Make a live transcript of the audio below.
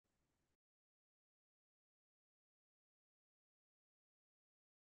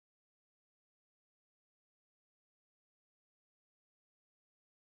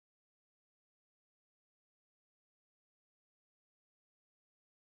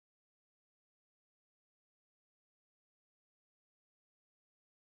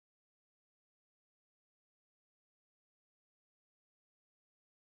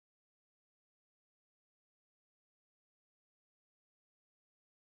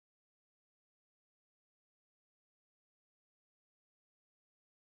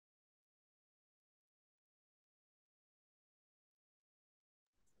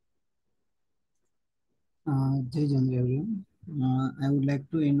Jai Chandra everyone. I would like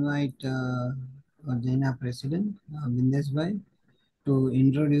to invite our Jaina President Bindesh Bhai to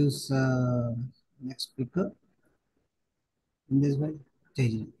introduce next speaker. Bindesh Bhai, Jai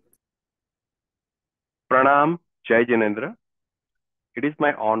Jai. Pranam, Jai Janendra. It is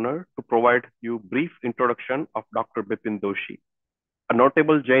my honor to provide you brief introduction of Dr. Bipin Doshi, a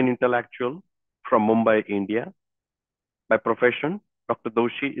notable Jain intellectual from Mumbai, India. By profession, Dr.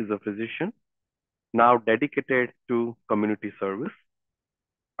 Doshi is a physician now dedicated to community service.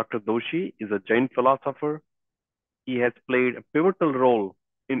 Dr. Doshi is a Jain philosopher. He has played a pivotal role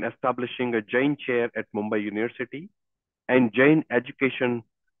in establishing a Jain chair at Mumbai University and Jain Education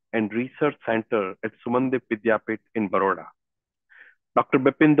and Research Center at Sumandip Vidyapit in Baroda. Dr.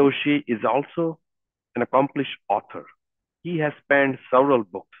 Bipin Doshi is also an accomplished author. He has penned several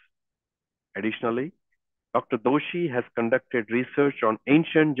books. Additionally, Dr. Doshi has conducted research on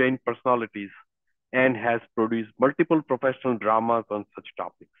ancient Jain personalities and has produced multiple professional dramas on such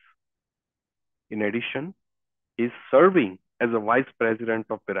topics. In addition, he is serving as a vice president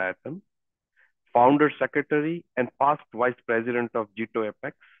of Virayatan, founder secretary and past vice president of Jito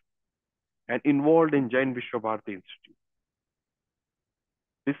Apex, and involved in Jain Vishwabharati Institute.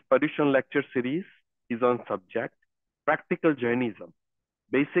 This Paryushan lecture series is on subject Practical Jainism,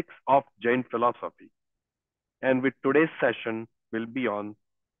 Basics of Jain Philosophy. And with today's session will be on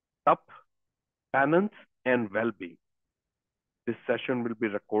Tapa, Penance, and Welbeing. This session will be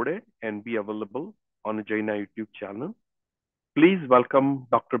recorded and be available on a Jaina YouTube channel. Please welcome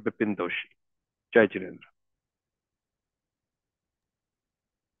Dr. Bipin Doshi. Jai Jinendra.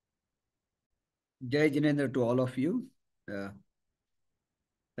 Jai Jinendra to all of you.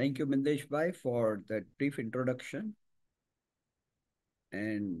 Thank you, Mindesh Bhai, for that brief introduction.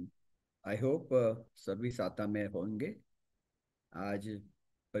 And I hope सभी साता में होंगे. आज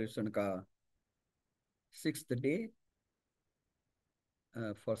पर्यूषण का 6th day.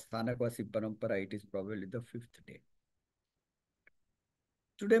 For Sthanakvasi Parampara, it is probably the 5th day.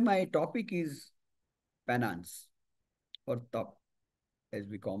 Today my topic is penance or tap, as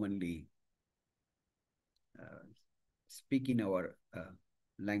we commonly speak in our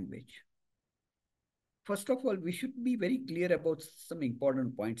language. First of all, we should be very clear about some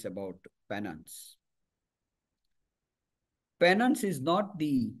important points about penance. Penance is not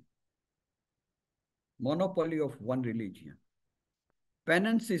the monopoly of one religion.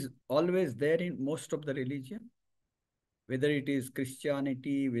 Penance is always there in most of the religion, whether it is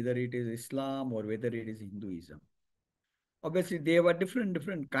Christianity, whether it is Islam, or whether it is Hinduism. Obviously, they have a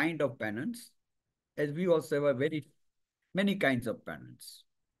different kind of penance, as we also have very many kinds of penance.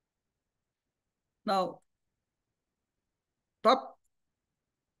 Now, tap,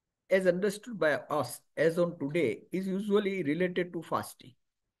 as understood by us as on today, is usually related to fasting.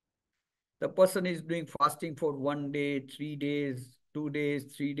 The person is doing fasting for 1 day, 3 days, 2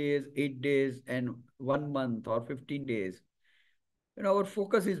 days, 3 days, 8 days, and 1 month or 15 days. And our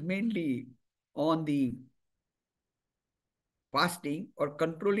focus is mainly on the fasting or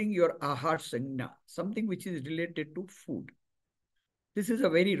controlling your ahar sangna, something which is related to food. This is a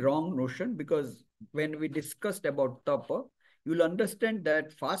very wrong notion, because when we discussed about tapa, you'll understand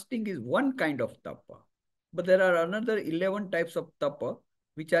that fasting is one kind of tapa, but there are another 11 types of tapa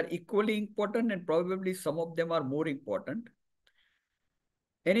which are equally important, and probably some of them are more important.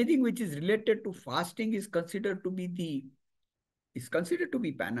 Anything which is related to fasting is considered to be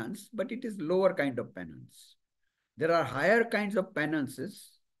penance, but it is lower kind of penance. There are higher kinds of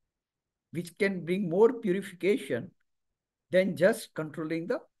penances which can bring more purification than just controlling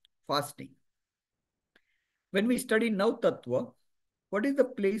the fasting. When we study Nav Tattva, what is the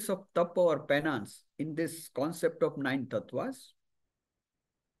place of tapa or penance in this concept of 9 tattvas?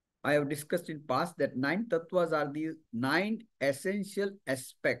 I have discussed in past that 9 tattvas are the 9 essential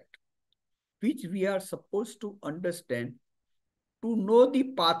aspects which we are supposed to understand to know the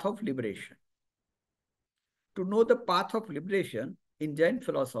path of liberation. To know the path of liberation in Jain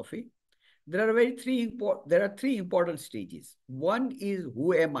philosophy, there are three important stages. One is,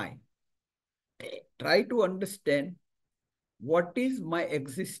 who am I? Try to understand what is my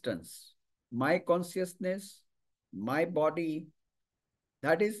existence, my consciousness, my body.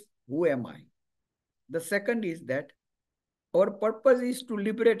 That is, who am I? The second is that our purpose is to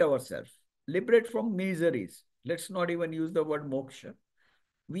liberate ourselves, liberate from miseries. Let's not even use the word moksha.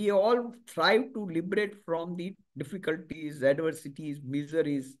 We all strive to liberate from the difficulties, adversities,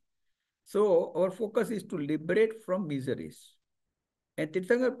 miseries. So our focus is to liberate from miseries. And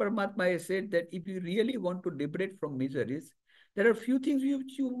Tirthankar Paramatma has said that if you really want to liberate from miseries, there are few things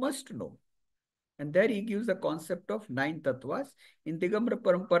which you must know. And there he gives the concept of 9 tattvas. In Digamra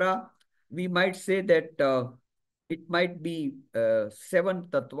Parampara, we might say that it might be 7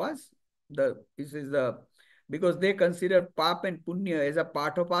 tattvas. This is the because they consider pap and punya as a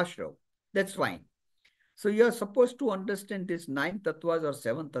part of ashram. That's fine. So you are supposed to understand these 9 tattvas or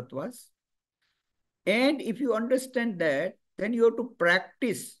 7 tattvas. And if you understand that, then you have to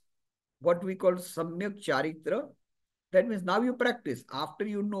practice what we call samyak charitra. That means now you practice. After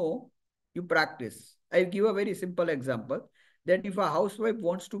you know, you practice. I'll give a very simple example that if a housewife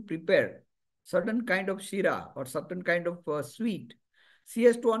wants to prepare certain kind of shira or certain kind of sweet, she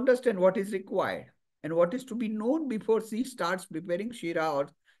has to understand what is required and what is to be known before she starts preparing shira or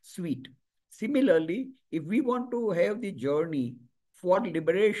sweet. Similarly, if we want to have the journey for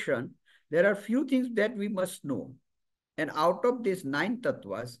liberation, there are few things that we must know. And out of these 9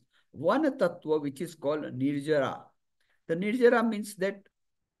 tattvas, one tattva which is called nirjara. The nirjara means that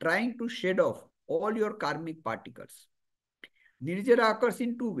trying to shed off all your karmic particles. Nirjara occurs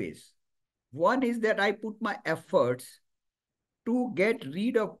in 2 ways. One is that I put my efforts to get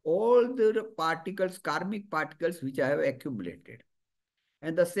rid of all the particles, karmic particles which I have accumulated.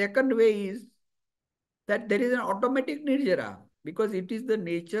 And the second way is that there is an automatic nirjara because it is the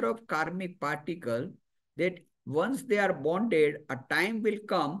nature of karmic particle that once they are bonded, a time will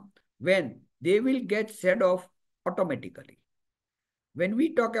come when they will get shed off automatically. When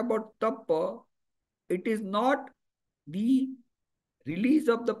we talk about tapa, it is not the release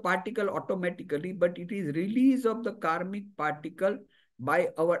of the particle automatically, but it is release of the karmic particle by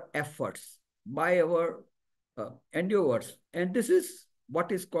our efforts, by our endeavors. And this is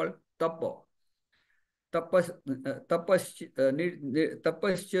what is called tapa. Tapasya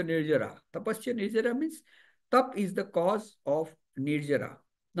nirjara. Tapasya nirjara means tap is the cause of nirjara.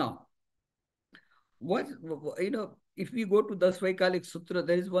 Now, what, if we go to Dasvaikalik Sutra,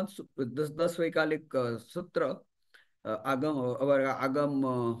 there is one Dasvaikalik Sutra, our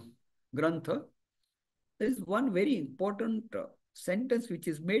Agam Grantha. There is one very important sentence which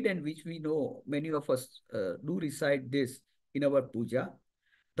is made and which we know many of us do recite this in our puja.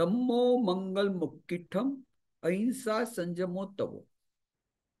 Dhammo Mangal Mukkitam Ahimsa Sanjamottavo.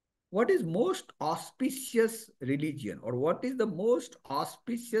 What is most auspicious religion or what is the most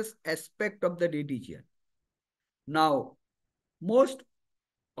auspicious aspect of the religion? Now, most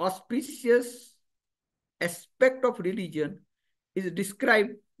auspicious aspect of religion is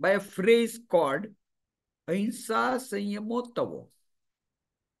described by a phrase called Ahimsa Sanyamottavo.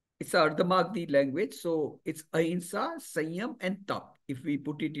 It's a Ardhamagdi language, so it's Ahimsa, Sanyam, and Tap, if we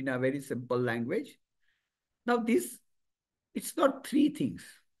put it in a very simple language. Now, this, it's not 3 things.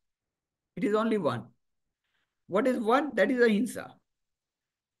 It is only one. What is one? That is Ahimsa.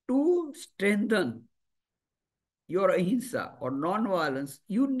 To strengthen your Ahimsa or non-violence,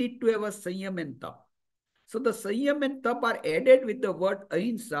 you need to have a Sanyam and Tap. So the Sanyam and Tap are added with the word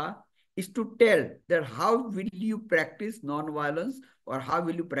Ahimsa is to tell that how will you practice non-violence or how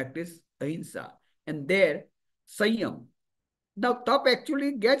will you practice Ahimsa. And there, Sanyam. Now, Tap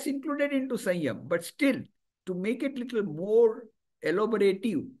actually gets included into Sanyam, but still, to make it little more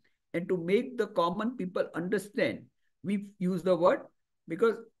elaborative and to make the common people understand, we use the word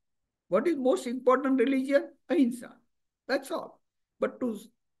because what is most important religion? Ahimsa. That's all. But to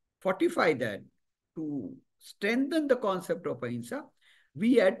fortify that, to strengthen the concept of Ahimsa,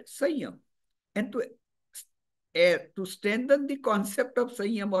 we add Sanyam. And to strengthen the concept of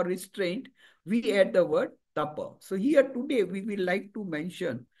Sanyam or restraint, we add the word Tapa. So here today, we will like to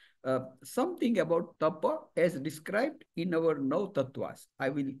mention something about Tapa as described in our Nav Tattvas.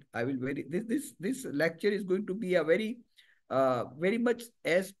 This lecture is going to be a very much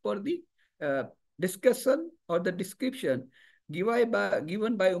as per the discussion or the description given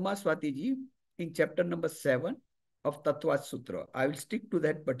by Uma Swati ji in chapter number 7 of Tattva Sutra. I will stick to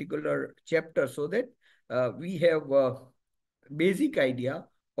that particular chapter so that we have a basic idea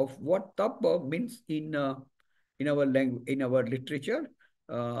of what Tapa means in our language, in our literature.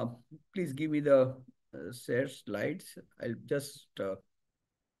 Please give me the share slides. I'll just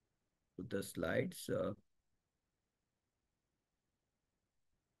put the slides.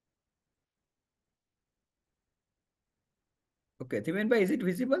 Okay, Thimenbhai, is it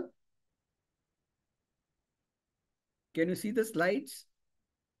visible? Can you see the slides?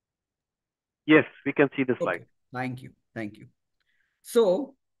 Yes, we can see the slide. Okay, thank you. Thank you.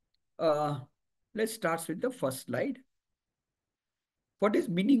 So, let's start with the first slide. What is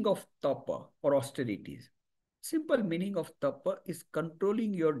meaning of tapa or austerities? Simple meaning of tapa is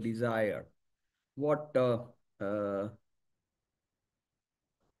controlling your desire. What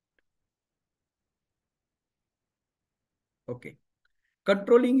okay.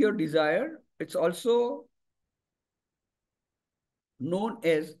 Controlling your desire, it's also known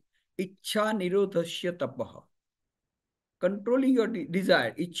as Ichha nirodhasya tapaha. Controlling your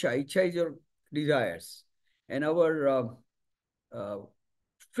desire. Ichha is your desires. And our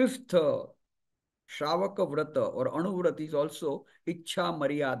fifth Shravaka Vrata or Anuvrata is also Ichha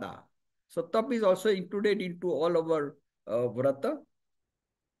Maryada. So tap is also included into all our Vrata.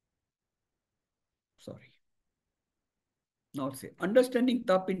 Sorry. Now say, understanding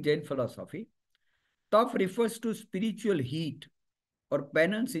tap in Jain philosophy. Tap refers to spiritual heat or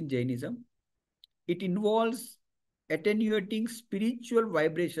penance in Jainism. It involves attenuating spiritual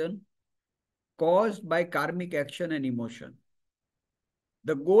vibration caused by karmic action and emotion.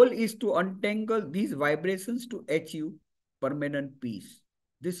 The goal is to untangle these vibrations to achieve permanent peace.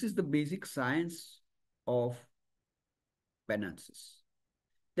 This is the basic science of penances.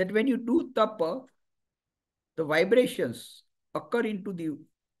 That when you do tapa, the vibrations occur into the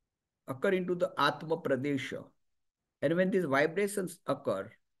Atma Pradesha. And when these vibrations occur,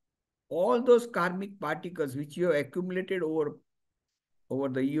 all those karmic particles which you have accumulated over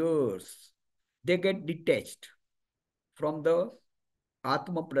the years, they get detached from the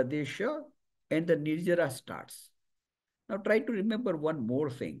Atma Pradesha and the Nirjara starts. Now try to remember one more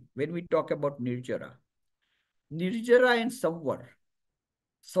thing when we talk about Nirjara. Nirjara and Samvar.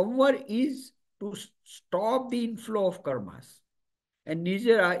 Samvar is to stop the inflow of karmas, and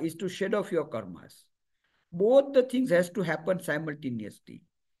Nirjara is to shed off your karmas. Both the things has to happen simultaneously.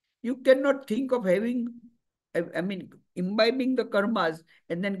 You cannot think of imbibing the karmas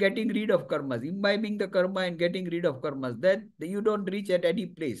and then getting rid of karmas, imbibing the karma and getting rid of karmas. That you don't reach at any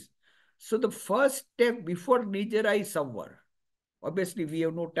place. So the first step before Nijara is Samvar. Obviously, we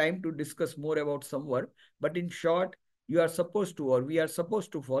have no time to discuss more about Samvar, but in short, you are supposed to, or we are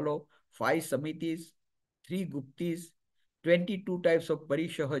supposed to follow 5 Samitis, 3 Guptis, 22 types of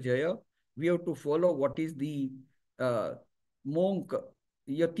Parishahajaya. We have to follow what is the monk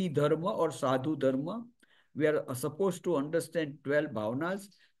Yati Dharma or Sadhu Dharma. We are supposed to understand 12 bhavanas.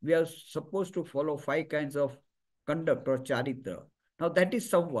 We are supposed to follow 5 kinds of conduct or charitra. Now that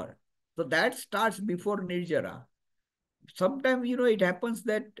is Samvar. So that starts before Nirjara. Sometimes, it happens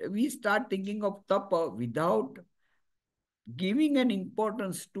that we start thinking of tapa without giving an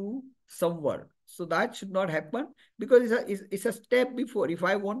importance to Samvar. So that should not happen because it's a step before. If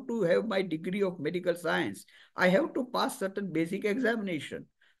I want to have my degree of medical science, I have to pass certain basic examination.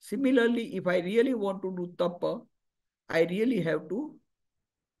 Similarly, if I really want to do tapa, I really have to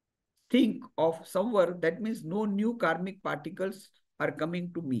think of Samvar. That means no new karmic particles are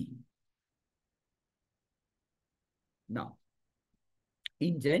coming to me. Now,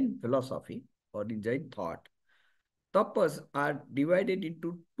 in Jain philosophy or in Jain thought, tapas are divided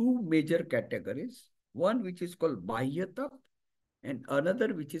into 2 major categories. One which is called Bahya tap and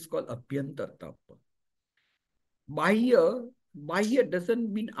another which is called Abhyantar tap. Bahya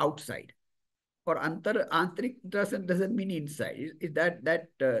doesn't mean outside, or antrik doesn't mean inside.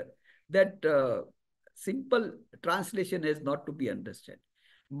 That simple translation is not to be understood.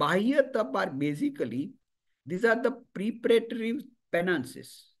 Bahya tap are basically, these are the preparatory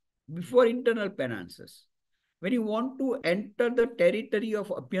penances before internal penances. When you want to enter the territory of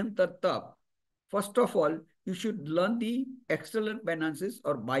Abhyantar tap, first of all, you should learn the external penances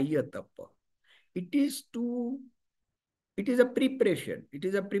or Bahya tapa. It is a preparation. It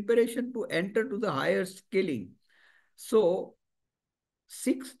is a preparation to enter to the higher scaling. So,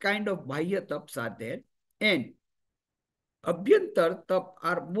 6 kind of Bahya taps are there, and Abhyantar tap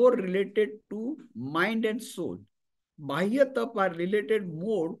are more related to mind and soul. Bahya tap are related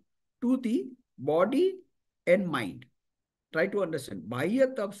more to the body and mind. Try to understand.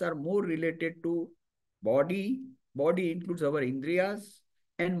 Bahya taps are more related to body. Body includes our indriyas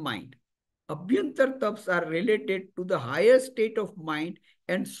and mind. Abhyantar taps are related to the higher state of mind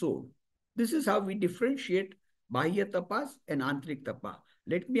and soul. This is how we differentiate Bahya tapas and Antrik tapa.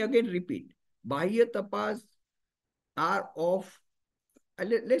 Let me again repeat. Bahya tapas are of,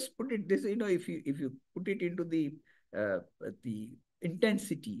 let's put it this, if you put it into the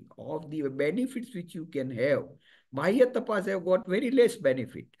intensity of the benefits which you can have, Bahya tapas have got very less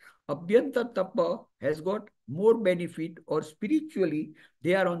benefit. Abhyantar tapa has got more benefit, or spiritually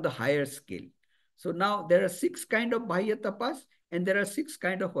they are on the higher scale. So now there are 6 kind of Bahya tapas and there are 6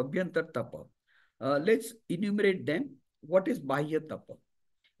 kind of Abhyantar tapa. Let's enumerate them. What is Bahya tapa?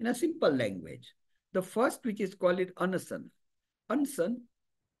 In a simple language, the first, which is called it Anasan. Anasan,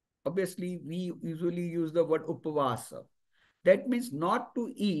 obviously we usually use the word upavasa. That means not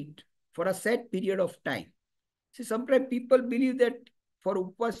to eat for a set period of time. See, sometimes people believe that for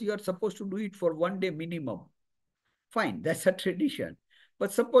upas you are supposed to do it for 1 day minimum. Fine, that's a tradition.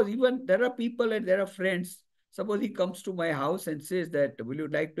 But suppose even there are people and there are friends, Suppose he comes to my house and says that, will you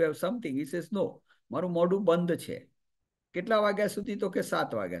like to have something? He says, no, મારું મોઢું બંધ છે. કેટલા વાગ્યા સુધી? તો કે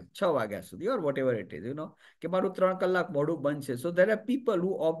 7 વાગ્યા, 6 વાગ્યા સુધી, or whatever it is, કે મારું 3 કલાક મોઢું બંધ છે. So there are people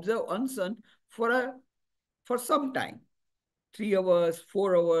who observe unsun for some time. 3 hours,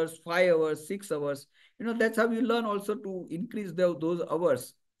 4 hours, 5 hours, 6 hours. That's how you learn also to increase those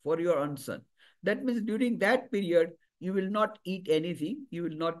hours for your unsun. That means during that period, you will not eat anything, you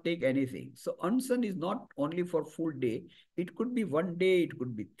will not take anything. So unsun is not only for full day. It could be 1 day, it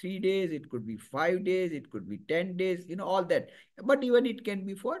could be 3 days, it could be 5 days, it could be 10 days, all that. But even it can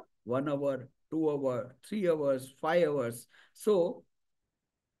be for 1 hour, 2 hours, 3 hours, 5 hours. So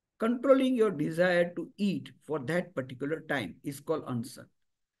controlling your desire to eat for that particular time is called unsun.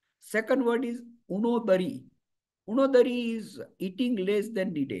 Second word is unodari. Unodari is eating less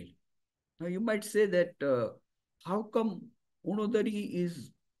than needed. Now you might say that how come unodari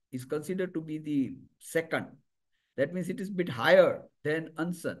is considered to be the second? That means it is a bit higher than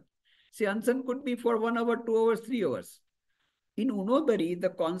unsun. See, unsun could be for 1 hour, 2 hours, 3 hours. In unodari, the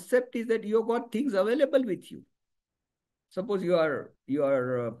concept is that you have got things available with you. Suppose you are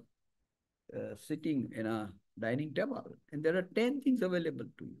sitting in a dining table and there are 10 things available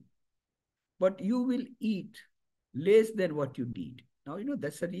to you, but you will eat less than what you need. Now,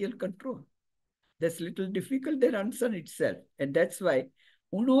 that's a real control. That's little difficult than unsun itself. And that's why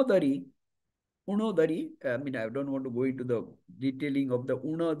unodari, I mean, I don't want to go into the detailing of the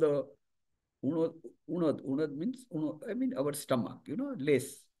unod means, I mean, our stomach,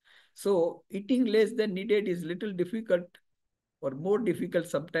 less. So eating less than needed is little difficult, or more difficult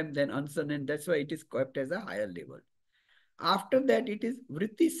sometimes than unsun, and that's why it is kept as a higher level. After that, it is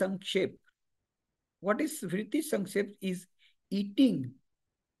vritti sankshep. What is vritti sankshep? Is eating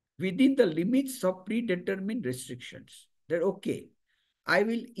within the limits of predetermined restrictions. That, okay, I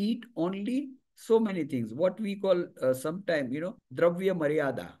will eat only so many things, what we call sometime, dravya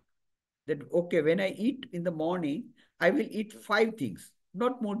maryada. That, okay, when I eat in the morning, I will eat 5 things,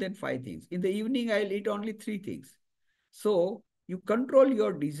 not more than 5 things. In the evening, I'll eat only 3 things. So you control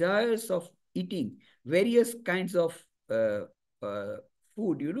your desires of eating various kinds of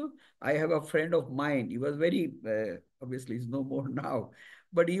food. I have a friend of mine. He was very, obviously he's no more now,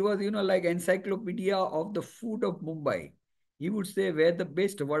 but he was, like encyclopedia of the food of Mumbai. He would say where the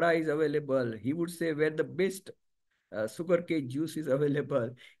best vada is available. He would say where the best sugarcane juice is available.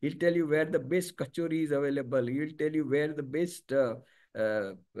 He'll tell you where the best kachori is available. He'll tell you where the best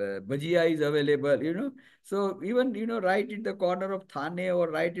bhajia is available. So even, right in the corner of Thane or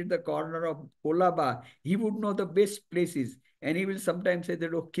right in the corner of Kolaba, he would know the best places. And he will sometimes say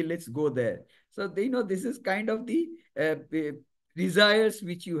that, okay, let's go there. So, this is kind of the desires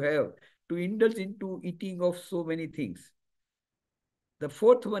which you have to indulge into eating of so many things. The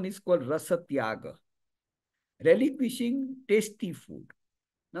fourth one is called rasatyaga, relinquishing tasty food.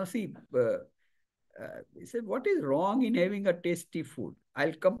 Now see, he said, what is wrong in having a tasty food?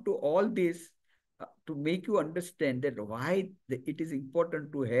 I'll come to all this to make you understand that why it is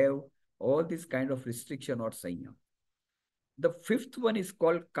important to have all this kind of restriction or sanyam. The fifth one is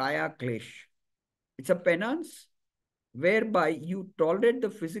called kaya klesh. It's a penance whereby you tolerate the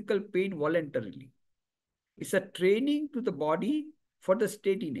physical pain voluntarily. It's a training to the body for the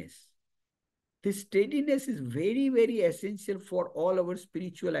steadiness. This steadiness is very, very essential for all our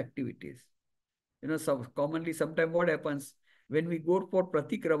spiritual activities. Commonly, sometimes what happens when we go for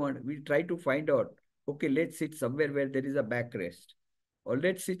pratikraman, we try to find out, okay, let's sit somewhere where there is a backrest, or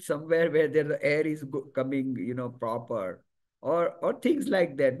let's sit somewhere where the air is coming, proper, or things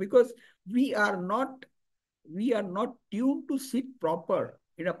like that, because we are not tuned to sit proper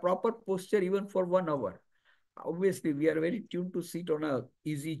in a proper posture even for 1 hour. Obviously, we are very tuned to sit on a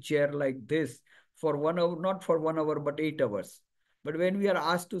easy chair like this for 1 hour, not for 1 hour, but 8 hours. But when we are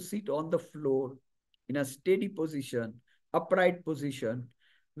asked to sit on the floor in a steady position, upright position,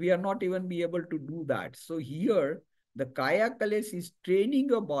 we are not even be able to do that. So here, the Kaya Kales is training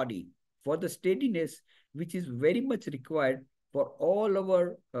your body for the steadiness, which is very much required for all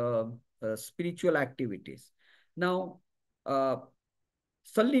our spiritual activities. Now,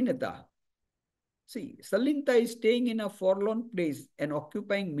 Sallinata. See, Sallinta is staying in a forlorn place and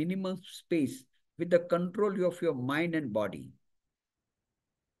occupying minimum space with the control of your mind and body.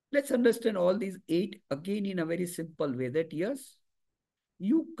 Let's understand all these 8 again in a very simple way, that yes,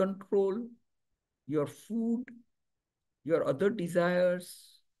 you control your food, your other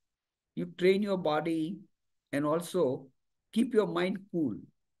desires, you train your body, and also keep your mind cool.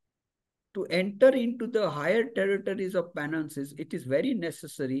 To enter into the higher territories of penances, it is very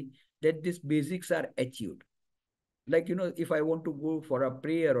necessary that these basics are achieved. Like, if I want to go for a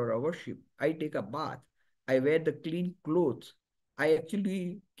prayer or a worship, I take a bath. I wear the clean clothes. I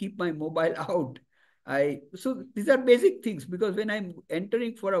actually keep my mobile out. So these are basic things, because when I'm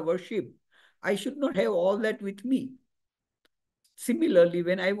entering for a worship, I should not have all that with me. Similarly,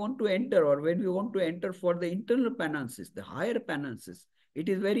 when I want to enter, or when we want to enter for the internal penances, the higher penances, it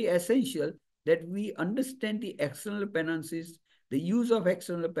is very essential that we understand the external penances, the use of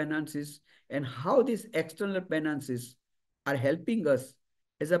external penances, and how these external penances are helping us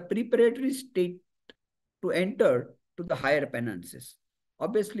as a preparatory state to enter to the higher penances.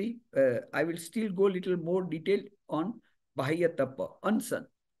 Obviously, I will still go a little more detailed on Bahya Tapa, Ansan.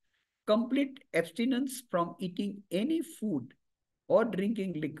 Complete abstinence from eating any food or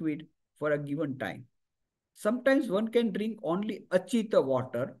drinking liquid for a given time. Sometimes one can drink only achita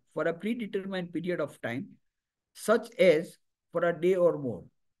water for a predetermined period of time, such as for a day or more.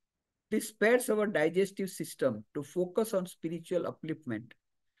 This spares our digestive system to focus on spiritual upliftment.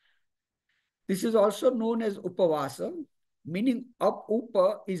 This is also known as upavasa, meaning up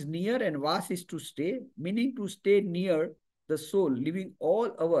upa is near and vas is to stay, meaning to stay near the soul, leaving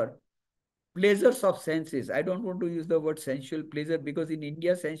all our pleasures of senses. I don't want to use the word sensual pleasure, because in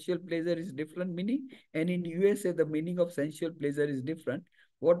India, sensual pleasure is different meaning, and in USA, the meaning of sensual pleasure is different.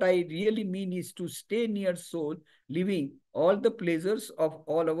 What I really mean is to stay near soul, leaving all the pleasures of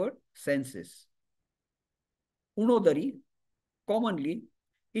all our senses. Unodari, commonly,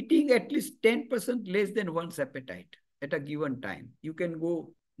 eating at least 10% less than one's appetite at a given time. You can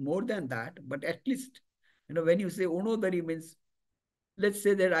go more than that, but at least, when you say unodari means, let's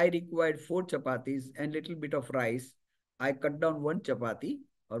say that I required 4 chapatis and little bit of rice. I cut down 1 chapati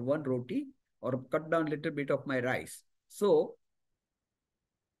or 1 roti, or cut down little bit of my rice. So,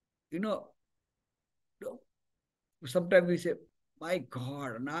 you know, sometimes we say, my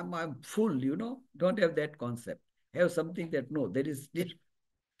God, now I'm full, don't have that concept. Have something that, no, there is still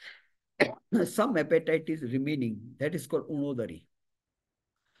some appetite is remaining. That is called unodari.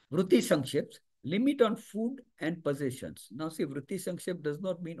 Vritti Sanksheps, limit on food and possessions. Now see, Vritti Sankshep does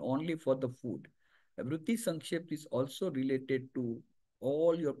not mean only for the food. Vritti Sankshep is also related to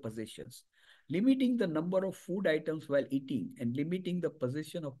all your possessions. Limiting the number of food items while eating and limiting the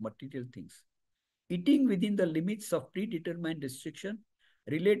possession of material things. Eating within the limits of predetermined restriction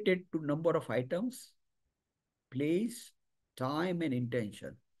related to number of items, place, time and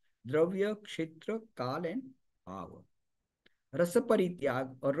intention. Dravya, Kshetra, Kal and Bhava. Rasaparityag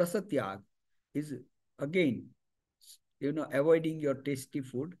or Rasatyag is again, avoiding your tasty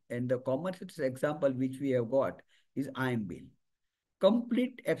food. And the commonest example which we have got is Iambil.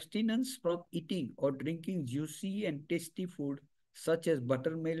 Complete abstinence from eating or drinking juicy and tasty food such as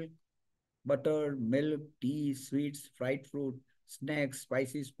buttermilk, butter, milk, tea, sweets, fried fruit, snacks,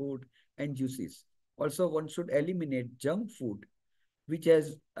 spicy food, and juices. Also, one should eliminate junk food which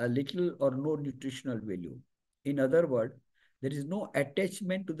has a little or no nutritional value. In other words, there is no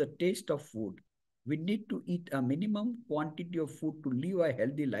attachment to the taste of food. We need to eat a minimum quantity of food to live a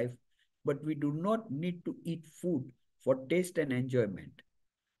healthy life, but we do not need to eat food for taste and enjoyment.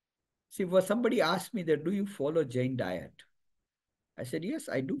 See, somebody asked me that, do you follow Jain diet? I said, yes,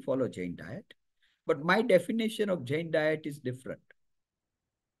 I do follow Jain diet, but my definition of Jain diet is different.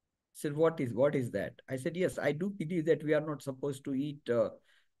 Said, what is that? I said, yes, I do believe that we are not supposed to eat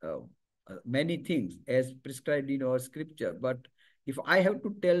many things as prescribed in our scripture. But if I have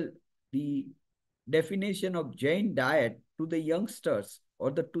to tell the definition of Jain diet to the youngsters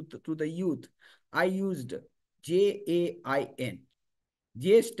or to the youth, I used JAIN.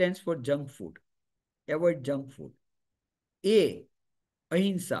 J stands for junk food. Avoid junk food. A,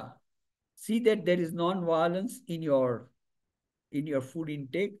 ahimsa. See that there is non-violence in your food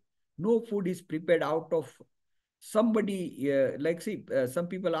intake. No food is prepared out of somebody, like, see, some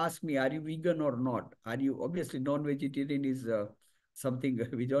people ask me, are you vegan or not? Are you, obviously, non-vegetarian is something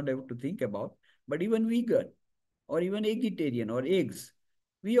we don't have to think about, but even vegan or even vegetarian or eggs,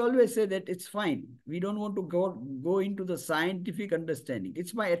 we always say that it's fine. We don't want to go into the scientific understanding.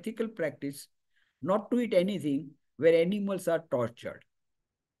 It's my ethical practice not to eat anything where animals are tortured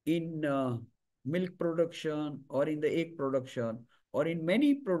in milk production or in the egg production or in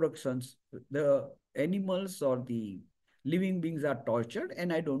many productions. The animals or the living beings are tortured,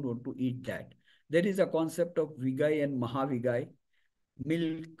 and I don't want to eat that. There is a concept of Vigai and Mahavigai.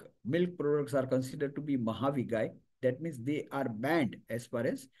 Milk products are considered to be Mahavigai. That means they are banned as far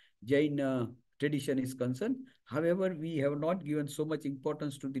as Jain tradition is concerned. However, we have not given so much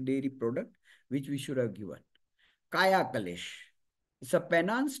importance to the dairy product, which we should have given. Kaya Kalesh. It's a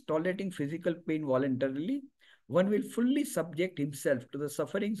penance tolerating physical pain voluntarily. One will fully subject himself to the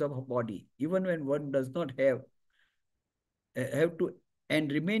sufferings of a body, even when one does not have to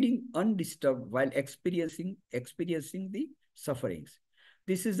and remaining undisturbed while experiencing the sufferings.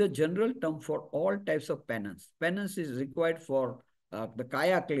 This is a general term for all types of penance. Penance is required for the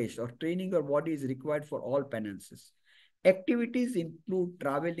kaya klesh, or training your body is required for all penances. Activities include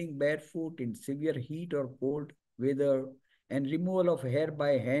traveling barefoot in severe heat or cold weather, and removal of hair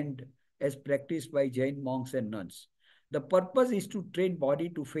by hand as practiced by Jain monks and nuns. The purpose is to train body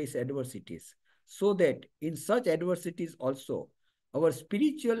to face adversities, so that in such adversities also our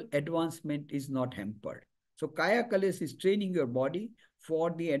spiritual advancement is not hampered. So Kaya Kalas is training your body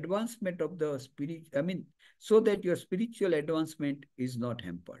for the advancement of the spirit, so that your spiritual advancement is not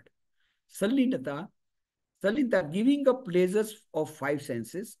hampered. Salinata, giving up pleasures of five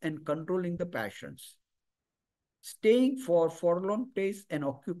senses and controlling the passions. Staying for forlorn place and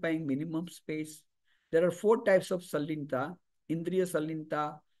occupying minimum space. There are four types of salinta: Indriya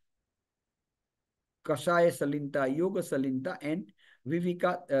salinta, Kashaya salinta, Yoga salinta, and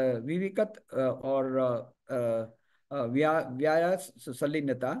Vivikat or Vyaya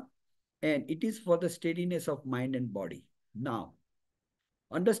salinata, and it is for the steadiness of mind and body. Now,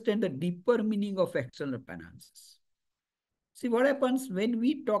 understand the deeper meaning of external penances. See what happens when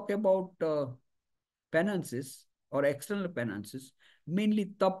we talk about penances or external penances,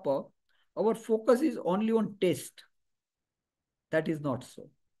 mainly tapa, our focus is only on taste. That is not so.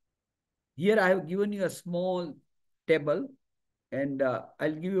 Here I have given you a small table, and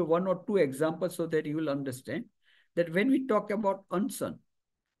I'll give you one or two examples so that you will understand that when we talk about unsan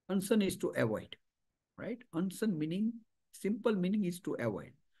is to avoid, right? Unsan meaning, simple meaning is to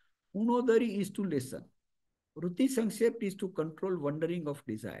avoid. Unodari is to listen. Ruti Sankshept is to control wandering of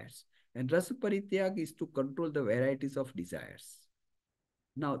desires. And Rasa Parityag is to control the varieties of desires.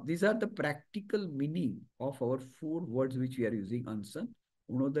 Now, these are the practical meaning of our four words which we are using: Ansan,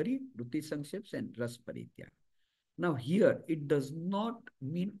 Unodari, Ruti Sankshepts, and Ras Parityag. Now, here, it does not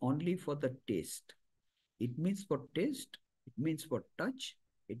mean only for the taste. It means for taste, it means for touch,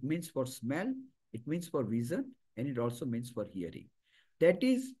 it means for smell, it means for vision, and it also means for hearing. That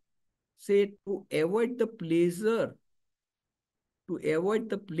is, say, to avoid the pleasure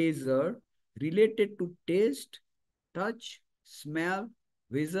related to taste, touch, smell,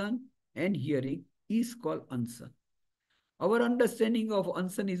 vision, and hearing is called ansan. Our understanding of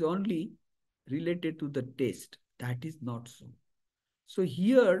ansan is only related to the taste. That is not so. So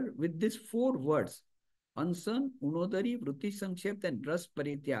here, with these four words, ansan, unodari, vritti sankshept, and ras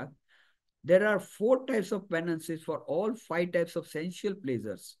parityag, there are four types of penances for all five types of sensual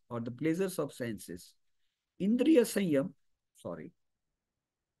pleasures, or the pleasures of senses. Indriya Sanyam,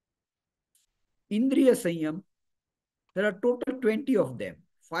 Indriya Sanyam, there are total 20 of them,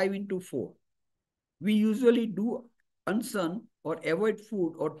 5 into 4. We usually do unsun or avoid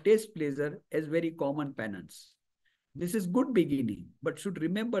food or taste pleasure as very common penance. This is good beginning, but should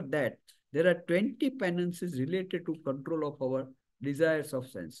remember that there are 20 penances related to control of our desires of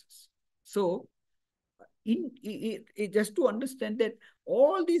senses. So, just to understand that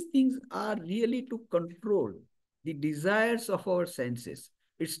all these things are really to control the desires of our senses.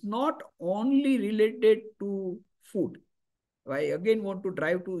 It's not only related to food. I again want to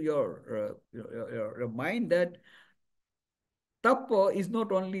drive to your mind that tapa is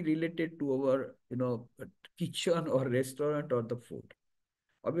not only related to our kitchen or restaurant or the food.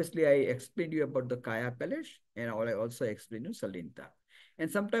 Obviously, I explained you about the Kaya Kalash, and I also explained you Salinta. And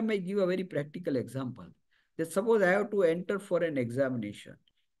sometimes I give a very practical example. That suppose I have to enter for an examination,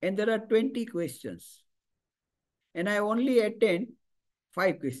 and there are 20 questions, and I only attend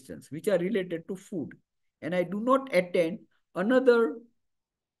 5 questions, which are related to food, and I do not attend another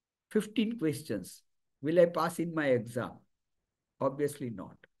 15 questions. Will I pass in my exam? Obviously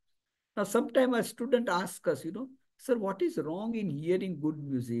not. Now, sometimes a student asks us, sir, what is wrong in hearing good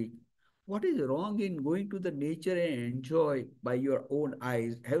music? What is wrong in going to the nature and enjoy by your own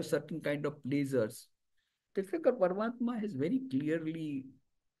eyes, have certain kind of pleasures? Tirthakar Paramatma has very clearly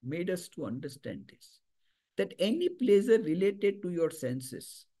made us to understand this, that any pleasure related to your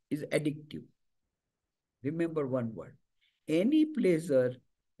senses is addictive. Remember one word. Any pleasure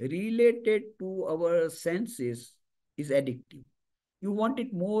related to our senses is addictive. You want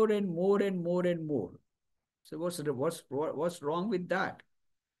it more and more and more and more. So what's wrong with that?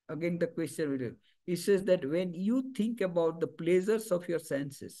 Again, the question will be, he says that when you think about the pleasures of your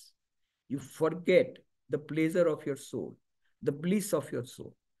senses, you forget the pleasure of your soul, the bliss of your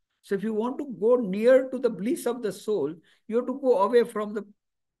soul. So if you want to go near to the bliss of the soul, you have to go away from the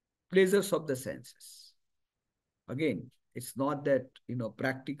pleasures of the senses. Again, it's not that,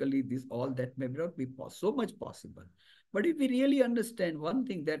 practically this all that may not be so much possible. But if we really understand one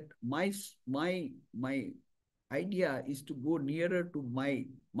thing, that my idea is to go nearer to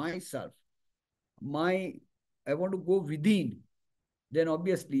myself. I want to go within. Then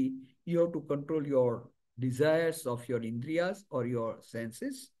obviously you have to control your desires of your indriyas or your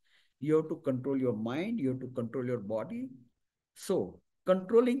senses. You have to control your mind. You have to control your body. So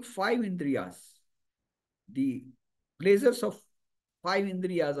controlling five indriyas, the pleasures of five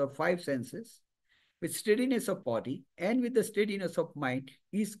indriyas or five senses, with steadiness of body and with the steadiness of mind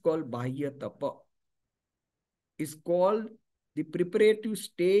is called bahya tapa, is called the preparative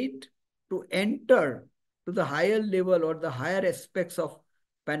state to enter to the higher level or the higher aspects of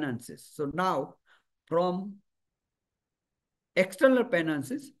penances. So now from external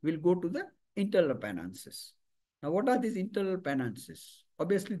penances, we'll go to the internal penances. Now, what are these internal penances?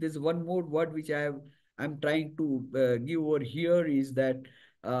 Obviously, there's one more word which I'm trying to give over here is that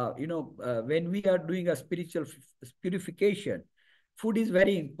when we are doing a spiritual purification, food is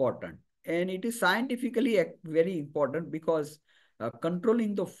very important, and it is scientifically very important because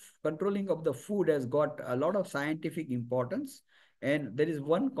controlling of the food has got a lot of scientific importance, and there is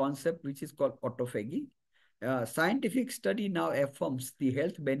one concept which is called autophagy. Scientific study now affirms the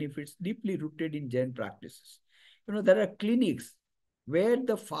health benefits deeply rooted in Jain practices. There are clinics where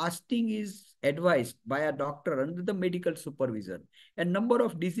the fasting is advised by a doctor under the medical supervision. A number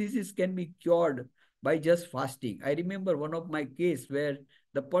of diseases can be cured by just fasting. I remember one of my case where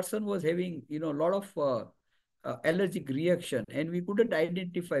the person was having, a lot of allergic reaction, and we couldn't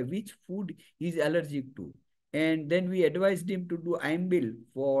identify which food he's allergic to. And then we advised him to do IMBIL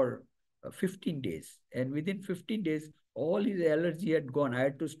for 15 days. And within 15 days, all his allergy had gone. I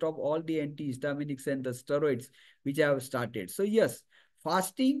had to stop all the antihistaminics and the steroids which I have started. So yes,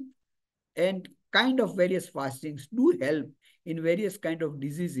 fasting and kind of various fastings do help in various kind of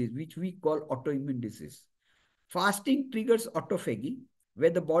diseases, which we call autoimmune disease. Fasting triggers autophagy,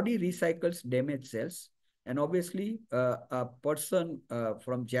 where the body recycles damaged cells. And obviously, a person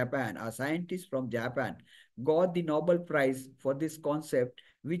from Japan, a scientist from Japan, got the Nobel Prize for this concept,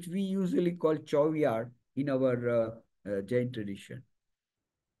 which we usually call chavyar in our Jain tradition.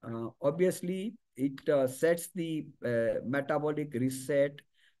 Obviously, it sets the metabolic reset,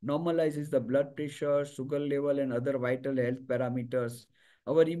 normalizes the blood pressure, sugar level, and other vital health parameters.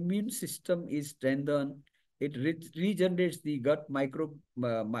 Our immune system is strengthened. It regenerates the gut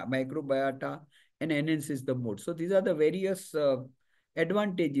microbiota and enhances the mood. So these are the various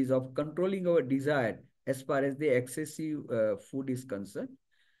advantages of controlling our desire as far as the excessive food is concerned.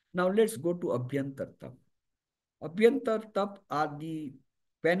 Now let's go to Abhyantar Tap. Abhyantar Tap are the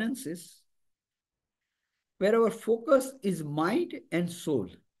penances where our focus is mind and soul.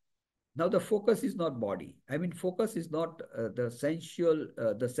 Now the focus is not body. I mean, focus is not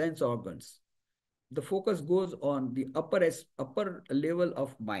the sense organs. The focus goes on the upper level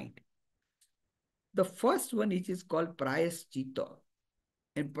of mind. The first one, which is called Prayaschita.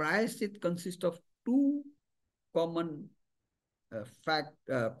 And Prayaschit consists of two common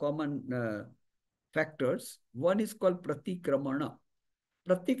factors. One is called Pratikramana.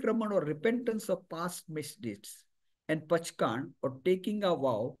 Pratikramana or repentance of past misdeeds, and Pachkan or taking a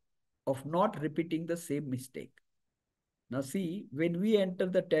vow of not repeating the same mistake. Now see, when we enter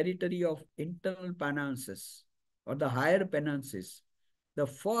the territory of internal penances or the higher penances, the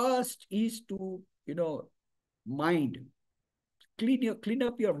first is to, mind, clean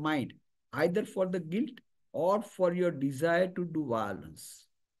up your mind, either for the guilt or for your desire to do violence.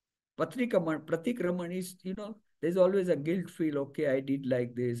 Pratikraman is, there's always a guilt feel, okay, I did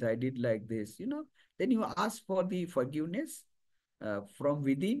like this, then you ask for the forgiveness from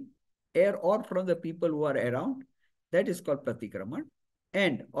within or from the people who are around. That is called Pratikraman.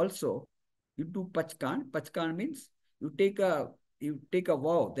 And also, you do Pachkan. Pachkan means you take a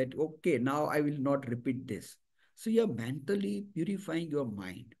vow that, okay, now I will not repeat this. So you're mentally purifying your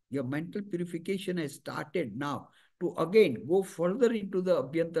mind. Your mental purification has started now to again go further into the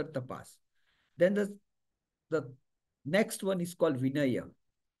Abhyantar Tapas. Then the next one is called Vinaya.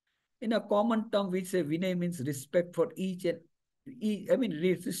 In a common term, we say Vinaya means respect for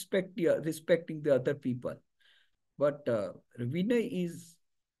respecting the other people. But Vinay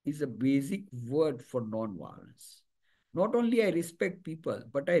is a basic word for non-violence. Not only I respect people,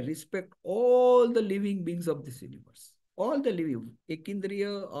 but I respect all the living beings of this universe. All the living,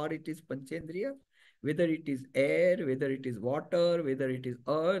 Ekindriya or it is Panchendriya, whether it is air, whether it is water, whether it is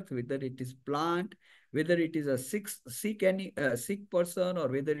earth, whether it is plant, whether it is a sick person, or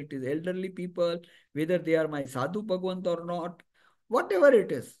whether it is elderly people, whether they are my sadhu bhagwant or not, whatever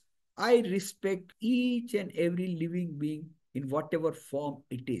it is, I respect each and every living being in whatever form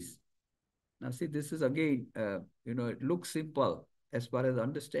it is. Now, see, this is again, it looks simple as far as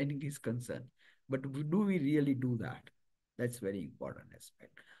understanding is concerned. But do we really do that? That's very important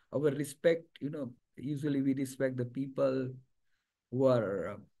aspect. Our respect, usually we respect the people who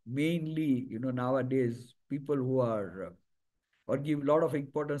are mainly, nowadays, people who are, or give a lot of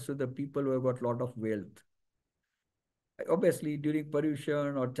importance to the people who have got a lot of wealth. Obviously, during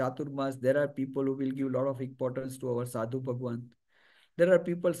Paryushan or Chaturmas, there are people who will give a lot of importance to our Sadhu Bhagwan. There are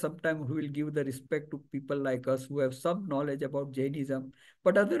people sometimes who will give the respect to people like us who have some knowledge about Jainism.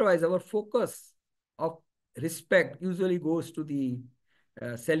 But otherwise, our focus of respect usually goes to the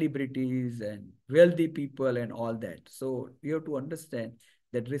celebrities and wealthy people and all that. So you have to understand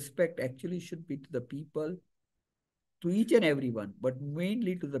that respect actually should be to the people, to each and everyone, but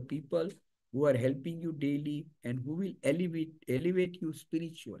mainly to the people who are helping you daily and who will elevate you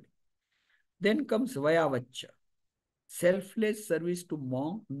spiritually. Then comes Vayavacha, selfless service to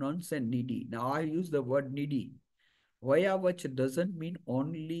monk, nuns, and needy. Now I use the word needy. Vayavacha doesn't mean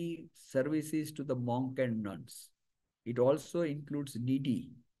only services to the monk and nuns. It also includes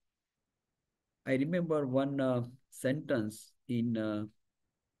needy. I remember one sentence in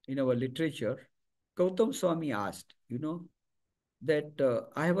our literature. Gautam Swami asked, that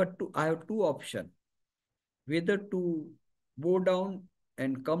I have two options, whether to go down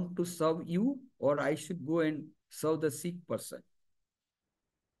and come to serve you, or I should go and serve the sick person.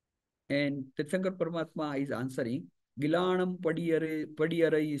 And Tirthankar Paramatma is answering, Gilanam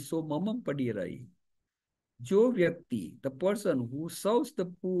padiyarai so mamam padiyarai. Jo Vyakti, the person who serves the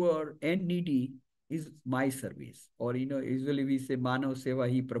poor and needy, is my service. Or, usually we say, Manav Seva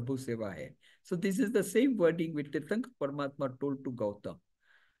hi Prabhu Seva hai. So this is the same wording which Tirthankar Paramatma told to Gautam.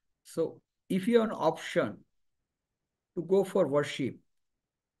 So if you have an option to go for worship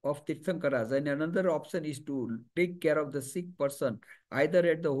of Tirthankaras, and another option is to take care of the sick person, either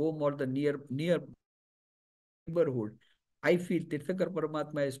at the home or the neighborhood, I feel Tirthankar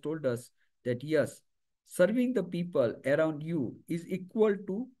Paramatma has told us that yes, serving the people around you is equal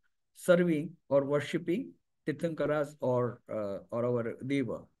to serving or worshipping Tirthankaras or our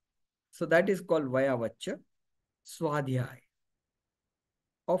Deva. So that is called Vayavacha Swadhyay.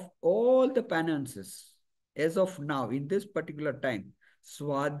 Of all the penances, as of now, in this particular time,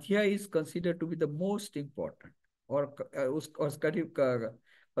 Swadhyay is considered to be the most important, or is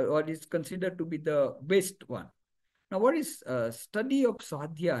considered to be the best one. Now, what is study of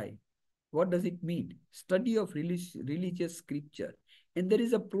Swadhyay? What does it mean? Study of religious scripture. And there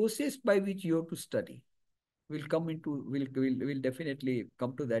is a process by which you have to study. We'll definitely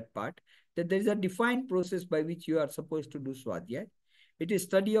come to that part, that there is a defined process by which you are supposed to do Swadhyay. It is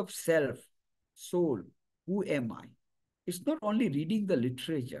study of self, soul, who am I? It's not only reading the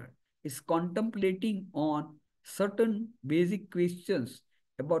literature, it's contemplating on certain basic questions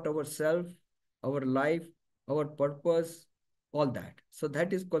about ourself, our life, our purpose, all that. So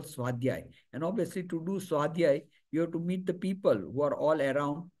that is called Swadhyay. And obviously to do Swadhyay, you have to meet the people who are all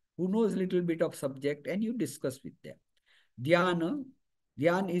around, who knows little bit of subject, and you discuss with them. Dhyana,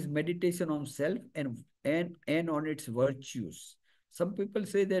 Dhyan is meditation on self and on its virtues. Some people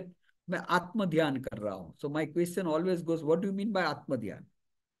say that मैं आत्म ध्यान कर रहा हूं. So my question always goes, what do you mean by आत्म ध्यान?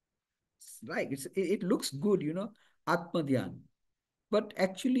 Right, it looks good, आत्म ध्यान, but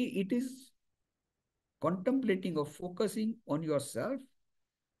actually it is contemplating or focusing on yourself.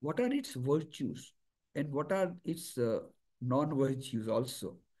 What are its virtues and what are its non-virtues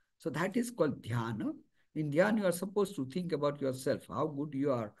also? So that is called dhyana. In dhyana, you are supposed to think about yourself, how good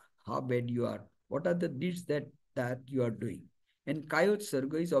you are, how bad you are, what are the deeds that you are doing. And Kayot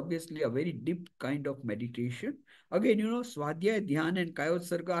Sarga is obviously a very deep kind of meditation. Again, Swadhyaya, Dhyana, and Kayot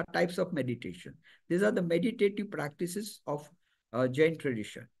Sarga are types of meditation. These are the meditative practices of Jain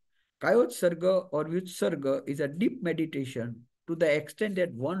tradition. Kayot Sarga or Vyutsarga is a deep meditation to the extent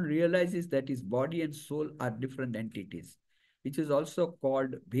that one realizes that his body and soul are different entities, which is also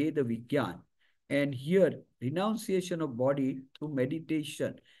called Veda Vigyan. And here, renunciation of body through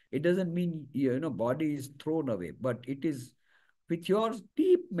meditation, it doesn't mean, body is thrown away, but it is with your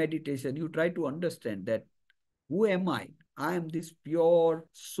deep meditation, you try to understand that who am I? I am this pure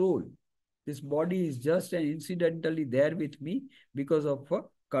soul. This body is just and incidentally there with me because of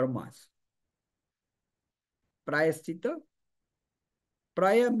karmas. Prayaschitta.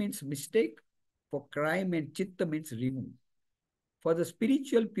 Praya means mistake. For crime, and chitta means remove. For the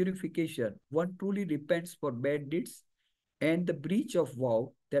spiritual purification, one truly repents for bad deeds and the breach of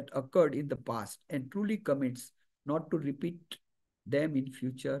vow that occurred in the past and truly commits not to repeat them in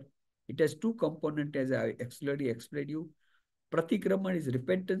future. It has two components, as I already explained you. Pratikraman is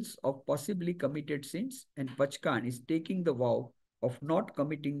repentance of possibly committed sins, and Pachkan is taking the vow of not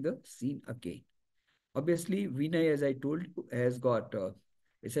committing the sin again. Obviously, Vinay, as I told you, has got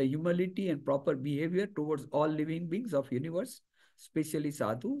It's a humility and proper behavior towards all living beings of universe, especially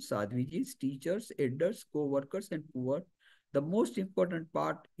sadhu, sadhvijis, teachers, elders, co-workers, and poor. The most important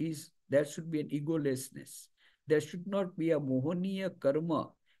part is there should be an egolessness. There should not be a mohaniya karma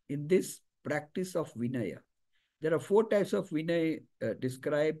in this practice of vinaya. There are four types of Vinaya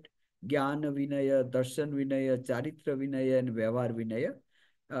described: Jnana Vinaya, Darshan Vinaya, Charitra Vinaya, and Vyavahar Vinaya.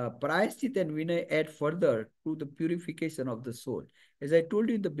 Prayashchit and Vinaya add further to the purification of the soul. As I told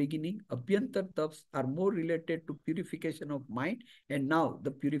you in the beginning, Abhyantar taps are more related to purification of mind, and now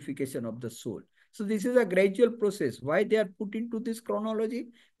the purification of the soul. So this is a gradual process. Why they are put into this chronology?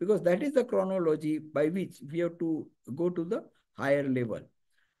 Because that is the chronology by which we have to go to the higher level.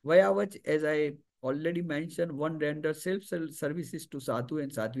 Vayavach, as I already mentioned, one renders self-services to sadhu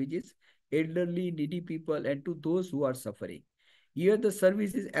and sadhvijis, elderly, needy people, and to those who are suffering. Here the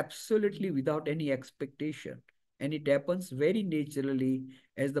service is absolutely without any expectation, and it happens very naturally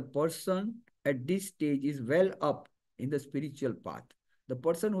as the person at this stage is well up in the spiritual path. The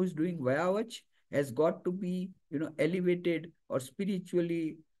person who is doing Vayavach has got to be, elevated or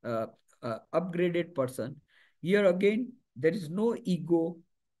spiritually upgraded person. Here again, there is no ego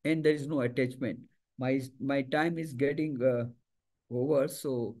and there is no attachment. My time is getting over,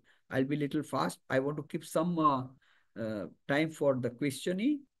 so I'll be little fast. I want to keep some time for the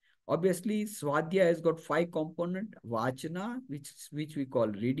questioning. Obviously, Swadhyaya has got five components: Vachana, which we call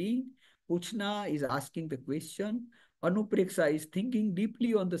reading; Puchna is asking the question; Anupreksha is thinking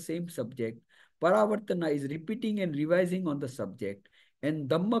deeply on the same subject; Paravartana is repeating and revising on the subject; and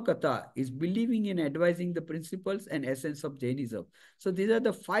Dhammakatha is believing and advising the principles and essence of Jainism. So these are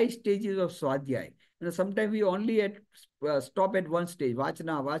the five stages of Swadhyaya. Sometimes we only stop at one stage,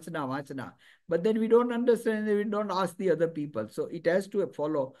 Vachana, Vachana, Vachana. But then we don't understand and we don't ask the other people. So it has to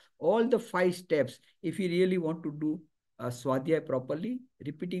follow all the five steps if we really want to do Swadhyaya properly.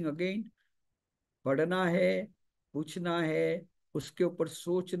 Repeating again, पढ़ना है, पूछना है, उसके ऊपर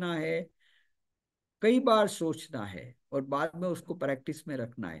सोचना है, कई बार सोचना है और बाद में उसको प्रैक्टिस में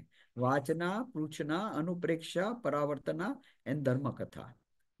रखना है. वाचना, पूछना, अनुप्रेक्षा, परावर्तना एंड धर्म कथा.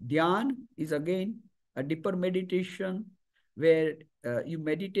 Dhyan is again a deeper meditation where you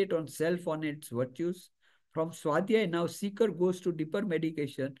meditate on self, on its virtues. From Swadhyaya, now seeker goes to deeper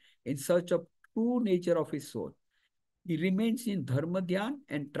meditation in search of true nature of his soul. He remains in Dharma Dhyan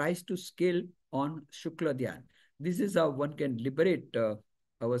and tries to scale on Shukla Dhyan. This is how one can liberate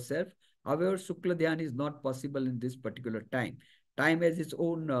ourselves. However, Shukla Dhyan is not possible in this particular time. Time has its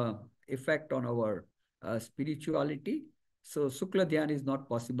own effect on our spirituality. So Shukla Dhyan is not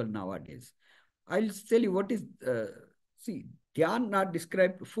possible nowadays. I'll tell you what is, see, Dhyan are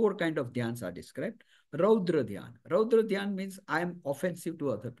described, four kind of Dhyans are described. Raudra Dhyan. Raudra Dhyan means I am offensive to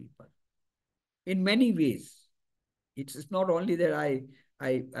other people in many ways. It's not only that I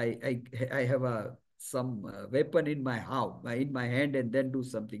have some weapon in my house, in my hand, and then do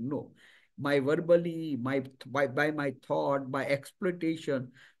something. No, my verbally, by my thought, by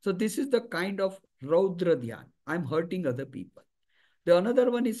exploitation. So this is the kind of Raudra Dhyan. I'm hurting other people. The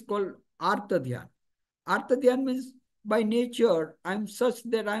another one is called Artha Dhyan. Artha Dhyan means by nature, I'm such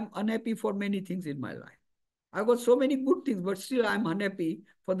that I'm unhappy for many things in my life. I've got so many good things, but still I'm unhappy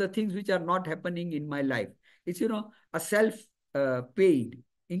for the things which are not happening in my life. It's, a self pain.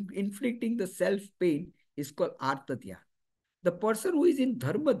 Inflicting the self pain is called Artha Dhyan. The person who is in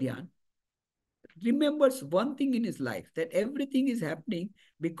Dharma Dhyan remembers one thing in his life, that everything is happening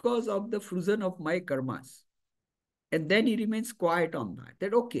because of the fruition of my karmas. And then he remains quiet on that.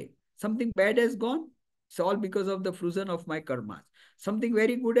 That, okay, something bad has gone. It's all because of the fruition of my karmas. Something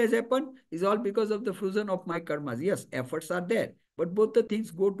very good has happened. Is all because of the fruition of my karmas. Yes, efforts are there, but both the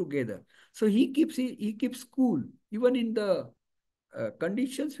things go together. So he keeps cool, even in the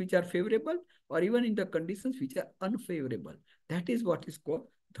conditions which are favorable, or even in the conditions which are unfavorable. That is what is called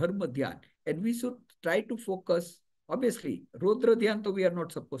Dharma Dhyan. And we should try to focus, obviously, Rodra Dhyan, though we are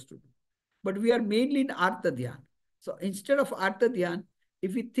not supposed to do. But we are mainly in Artha Dhyan. So instead of Artha Dhyan,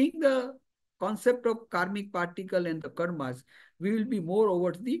 if we think the concept of karmic particle and the karmas, we will be more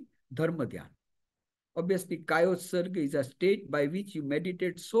over the Dharma Dhyan. Obviously, Kayosarga is a state by which you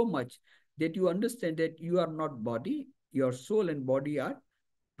meditate so much that you understand that you are not body, your soul and body are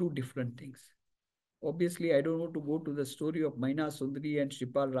two different things. Obviously, I don't want to go to the story of Maina Sundari and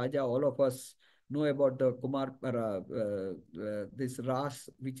Shripal Raja. All of us know about the Kumar, this Ras,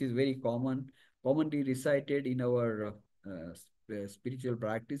 which is very commonly recited in our spiritual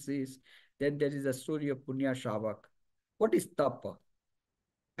practices. Then there is a story of Punya Shavak. What is Tapa?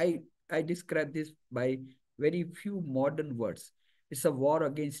 I describe this by very few modern words. It's a war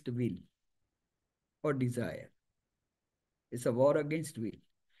against will or desire. It's a war against will.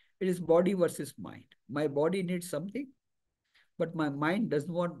 It is body versus mind. My body needs something, but my mind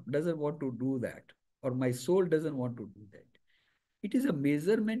doesn't want to do that, or my soul doesn't want to do that. It is a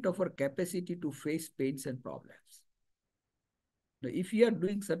measurement of our capacity to face pains and problems. Now, if you are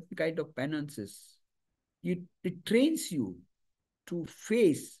doing certain kind of penances, it trains you to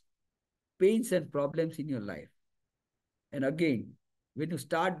face pains and problems in your life. And again, when you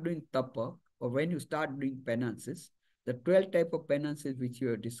start doing tapa, or when you start doing penances, the 12 type of penances which you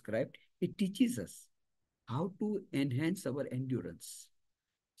have described, it teaches us how to enhance our endurance.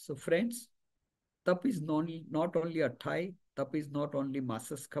 So friends, tap is not only a Thai, tap is not only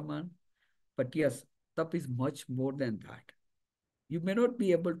masas command, but yes, tap is much more than that. You may not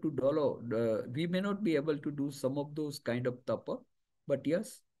be able to we may not be able to do some of those kind of tapa, but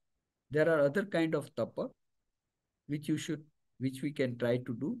yes, there are other kind of tapa which which we can try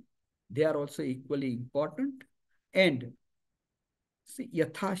to do. They are also equally important. And see,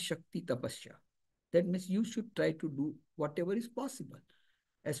 yatha shakti tapasya. That means you should try to do whatever is possible.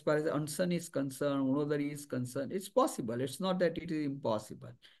 As far as Ansan is concerned, Unodari is concerned, it's possible. It's not that it is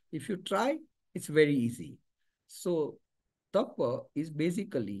impossible. If you try, it's very easy. So, tapa is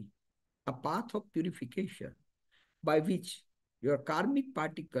basically a path of purification by which your karmic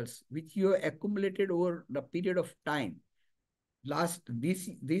particles, which you have accumulated over the period of time,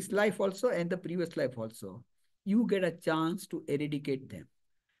 this life also and the previous life also, you get a chance to eradicate them.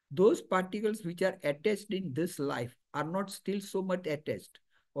 Those particles which are attached in this life are not still so much attached,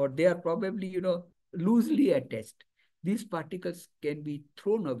 or they are probably, loosely attached. These particles can be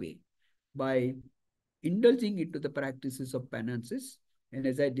thrown away by indulging into the practices of penances. And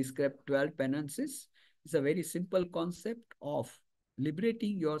as I described 12 penances, it's a very simple concept of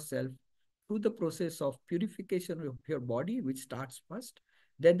liberating yourself through the process of purification of your body, which starts first,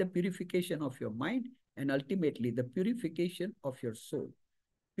 then the purification of your mind, and ultimately the purification of your soul.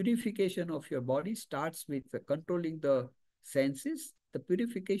 Purification of your body starts with controlling the senses. The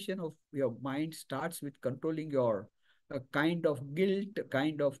purification of your mind starts with controlling your kind of guilt,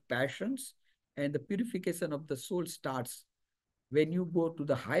 kind of passions. And the purification of the soul starts when you go to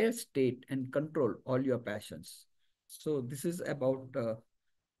the higher state and control all your passions. So this is about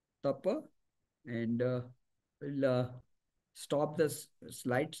tapa. And we'll stop the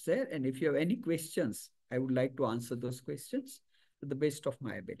slides there. And if you have any questions, I would like to answer those questions to the best of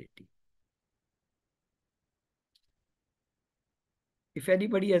my ability. If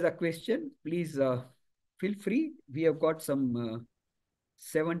anybody has a question, please feel free. We have got some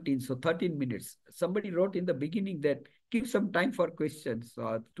 17, so 13 minutes. Somebody wrote in the beginning that give some time for questions.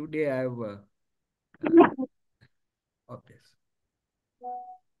 So today I have of this.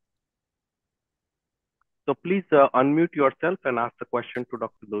 So please unmute yourself and ask the question to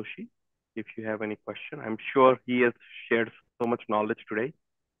Dr. Doshi if you have any question. I'm sure he has shared so much knowledge today.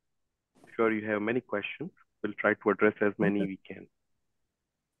 I'm sure you have many questions. We'll try to address as many we can.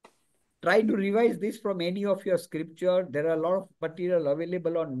 Try to revise this from any of your scripture. There are a lot of material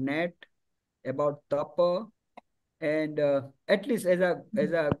available on net about tapa. And at least as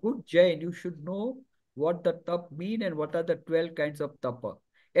a good Jain, you should know what the tap mean and what are the 12 kinds of tapa.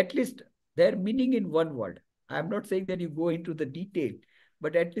 At least their meaning in one word. I'm not saying that you go into the detail,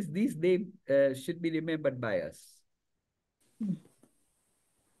 but at least these names should be remembered by us.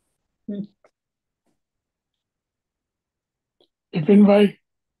 Vipin भाई,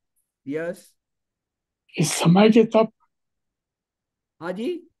 Yes. इस समय के तप हाँ जी,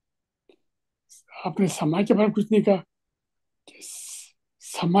 आपने समय के बारे में कुछ नहीं कहा.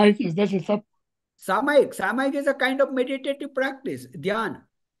 समय is that a तप? Samayik is a kind of meditative practice, dhyan.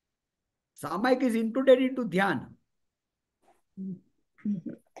 Samayik is included into dhyan.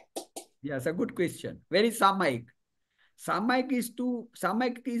 Yes, a good question. Where is Samayik? Samayik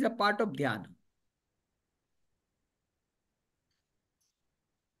is a part of dhyan.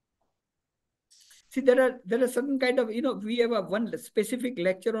 See, there are certain kind of, we have one specific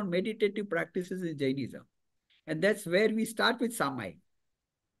lecture on meditative practices in Jainism. And that's where we start with Samai.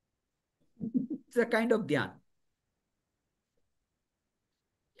 It's a kind of dhyan.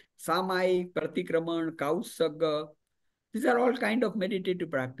 Samai, Pratikraman, Kausagga, these are all kind of meditative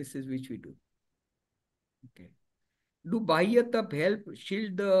practices which we do. Okay. Do Bahya Tap help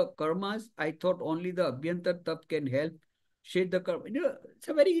shield the karmas? I thought only the Abhyantar Tap can help shield the karma. It's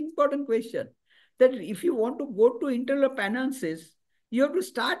a very important question. That if you want to go to internal penances, you have to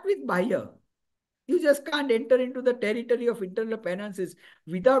start with Bahya. You just can't enter into the territory of internal penances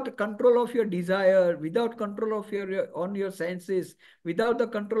without control of your desire, without control of on your senses, without the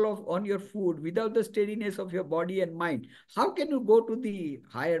control of on your food, without the steadiness of your body and mind. How can you go to the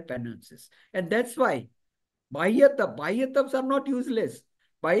higher penances? And that's why Bahya taps are not useless.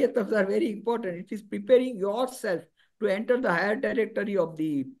 Bhaya tapas are very important. It is preparing yourself to enter the higher territory of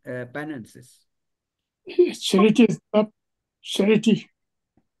the penances. charity is up, charity,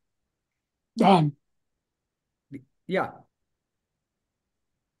 done. Yeah.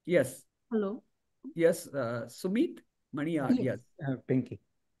 Yes. Hello. Yes. Sumit? Mania. Yes. Pinky.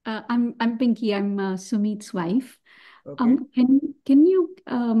 I'm Pinky. I'm Sumit's wife. Okay. Can you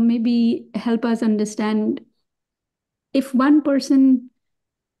maybe help us understand if one person,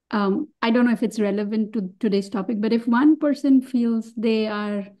 I don't know if it's relevant to today's topic, but if one person feels they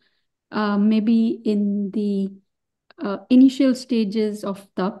are maybe in the initial stages of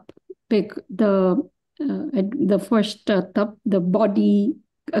tap, pick the first tap, the body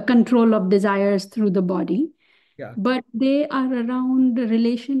control of desires through the body, Yeah. but they are around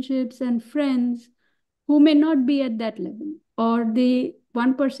relationships and friends who may not be at that level, or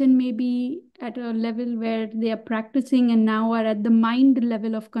one person may be at a level where they are practicing and now are at the mind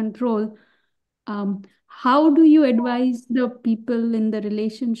level of control. How do you advise the people in the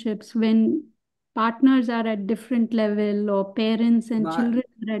relationships when partners are at different level or parents and children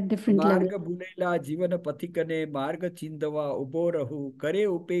are at different level? मार्ग भुलेला जीवन पथिकने मार्ग चिंतवा उभो रहू करे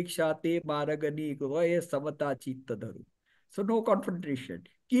उपेक्षा ते मार्गनी वय समता चित्त धरू. So no confrontation.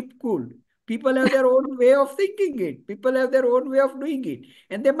 Keep cool. People have their own way of thinking it. People have their own way of doing it.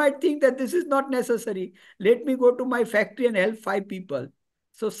 And they might think that this is not necessary. Let me go to my factory and help 5 people.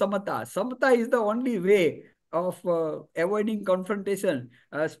 So samata. Samata is the only way of avoiding confrontation,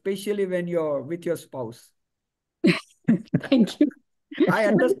 especially when you're with your spouse. Thank you. I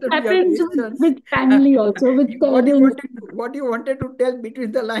understood your Happens questions. with family also, with What you parents. wanted to tell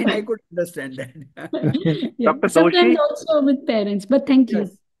between the line, I could understand that. Yeah, Dr. sometimes Doshi? also with parents, but thank you.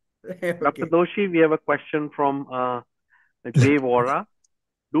 Yes. Dr. Okay. Doshi, we have a question from Jay Vora.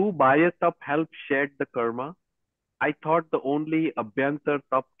 Do Baya Tap help shed the karma? I thought the only Abhyantar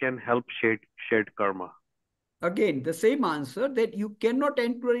Tap can help shed karma. Again, the same answer that you cannot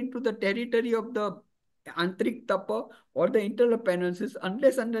enter into the territory of the Antrik Tapa or the internal penances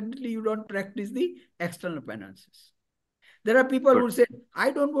unless and until you don't practice the external penances. There are people Good. who say,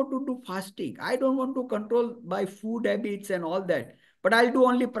 I don't want to do fasting. I don't want to control my food habits and all that. But I'll do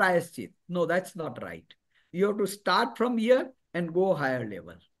only prayaschit. No, that's not right. You have to start from here and go higher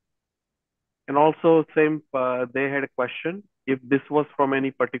level. And also, same, they had a question if this was from any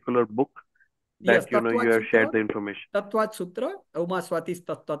particular book that Yes, you have shared Sutra, the information. Tattvat Sutra, Uma Swati's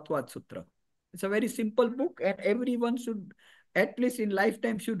Tattvat Sutra. It's a very simple book, and everyone should, at least in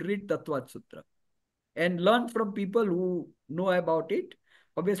lifetime, should read Tattvat Sutra and learn from people who know about it.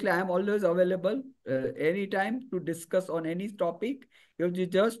 Obviously, I am always available anytime to discuss on any topic. You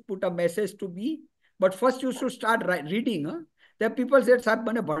just put a message to me. But first, you should start reading. Huh? There are people said, "Sahib,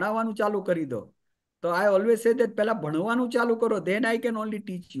 મને ભણાવવાનું ચાલુ કરી દો." So I always say that પહેલા ભણવાનું ચાલુ કરો, then I can only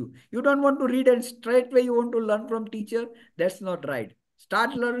teach you. You don't want to read and straight away you want to learn from teacher. That's not right.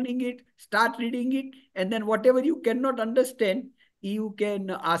 Start learning it, start reading it, and then whatever you cannot understand, you can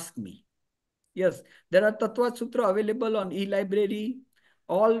ask me. Yes, there are Tattva Sutra available on e-library.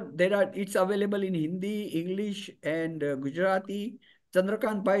 It's available in Hindi, English, and Gujarati.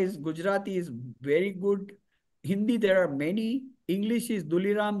 Chandrakant Bhai's Gujarati is very good. Hindi, there are many. English is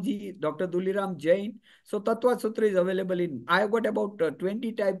Duliram ji, Dr. Duliram Jain. So Tattva Sutra is available in, I have got about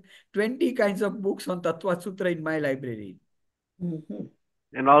 20 kinds of books on Tattva Sutra in my library. Mm-hmm.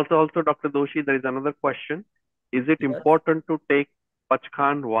 And also, Dr. Doshi, there is another question. Is it Yes. important to take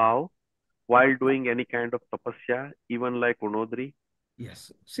Pachkhan vow while doing any kind of tapasya, even like Unodri?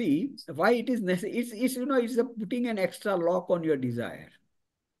 Yes. See, why it is necessary? It's putting an extra lock on your desire.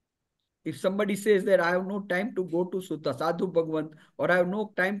 If somebody says that I have no time to go to Sutta Sadhu Bhagwan or I have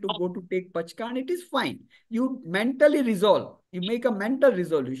no time to go to take Pachkan, it is fine. You mentally resolve. You make a mental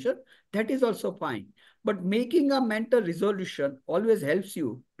resolution. That is also fine. But making a mental resolution always helps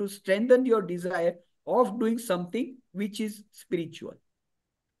you to strengthen your desire of doing something which is spiritual.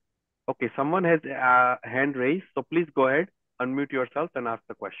 Okay, someone has a hand raised, so please go ahead, unmute yourself and ask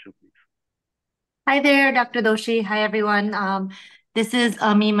the question, please. Hi there, Dr. Doshi. Hi, everyone. This is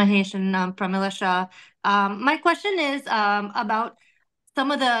me, Mahesh, and Pramila Shah. My question is about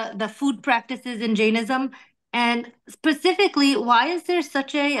some of the food practices in Jainism, and specifically, why is there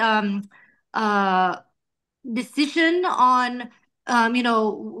such a decision on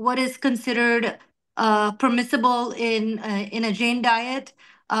what is considered permissible in a Jain diet?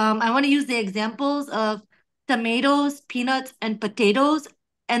 I want to use the examples of tomatoes, peanuts, and potatoes.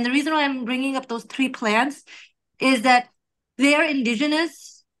 And the reason why I'm bringing up those 3 plants is that they are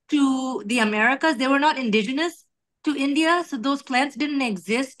indigenous to the Americas. They were not indigenous to India, so those plants didn't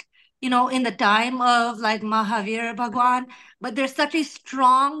exist in the time of like Mahavir Bhagwan, but there's such a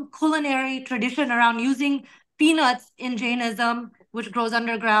strong culinary tradition around using peanuts in Jainism, which grows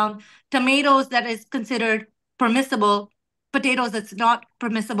underground, tomatoes that is considered permissible, potatoes that's not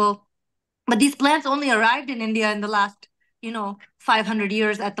permissible. But these plants only arrived in India in the last, 500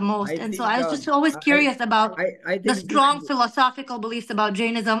 years at the most. I And so think I was just always curious about I the think this strong philosophical beliefs about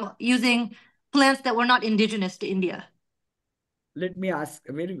Jainism using plants that were not indigenous to India. let me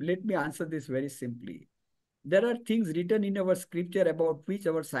answer this very simply. There are things written in our scripture about which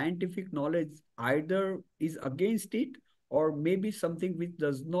our scientific knowledge either is against it or maybe something which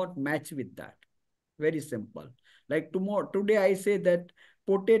does not match with that. Very simple. Like today I say that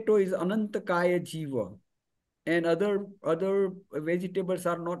potato is Anantakaya Jiva and other vegetables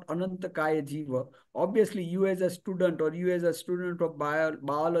are not Anantakaya Jiva. Obviously, you as a student or you as a student of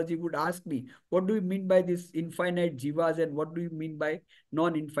biology would ask me, what do you mean by this infinite jivas and what do you mean by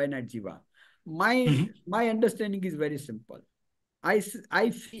non-infinite jiva? My understanding is very simple. I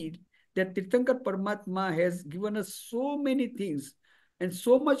feel that Tirthankar Paramatma has given us so many things and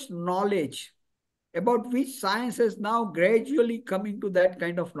so much knowledge about which science is now gradually coming to that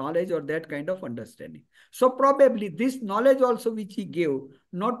kind of knowledge or that kind of understanding. So probably this knowledge also which he gave,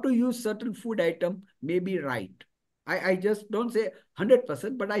 not to use certain food item, may be right. I just don't say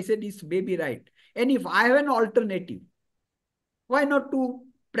 100%, but I said it's maybe right. And if I have an alternative, why not to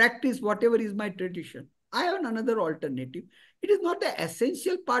practice whatever is my tradition? I have another alternative. It is not the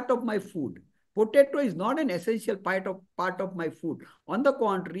essential part of my food. Potato is not an essential part of my food. On the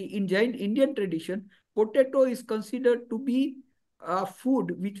contrary, in Jain Indian tradition, potato is considered to be a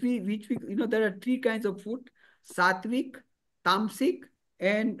food which we there are three kinds of food: sattvic, tamasic,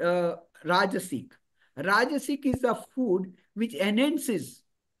 and rajasic. Rajasic is a food which enhances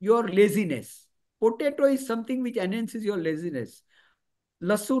your laziness. Potato is something which enhances your laziness.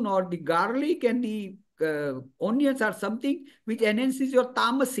 Lasun or the garlic and the onions are something which enhances your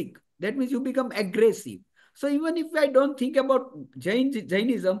tamasic. That means you become aggressive. So even if I don't think about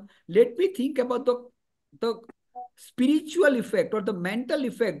Jainism, let me think about the spiritual effect or the mental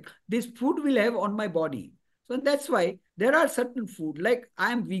effect this food will have on my body. So that's why there are certain food, like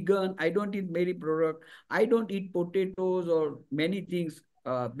I am vegan, I don't eat dairy product, I don't eat potatoes or many things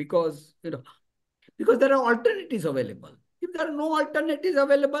because there are alternatives available. If there are no alternatives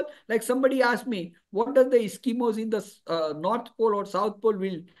available, like somebody asked me, what does the Eskimos in the North Pole or South Pole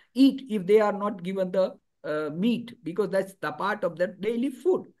will eat if they are not given the meat? Because that's the part of their daily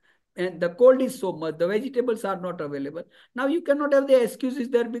food. And the cold is so much, the vegetables are not available. Now you cannot have the excuses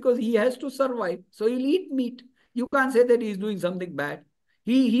there because he has to survive. So he'll eat meat. You can't say that he's doing something bad.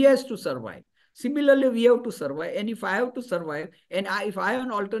 He has to survive. Similarly, we have to survive. And if I have to survive, and if I have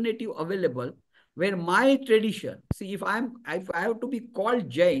an alternative available, where my tradition, see, if I have to be called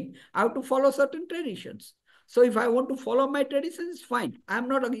Jain, I have to follow certain traditions. So if I want to follow my traditions, fine. I'm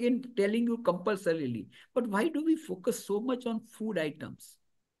not again telling you compulsorily. But why do we focus so much on food items?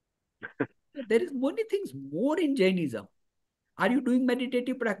 There is many things more in Jainism. Are you doing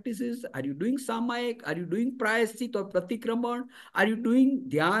meditative practices? Are you doing samayik? Are you doing prayaschit or pratikraman? Are you doing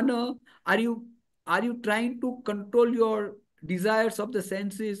dhyana? Are you trying to control your desires of the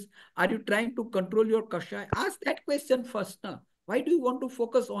senses? Are you trying to control your kashaya? Ask that question first now. Why do you want to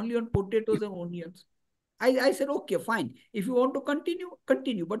focus only on potatoes and onions? I said, okay, fine. If you want to continue,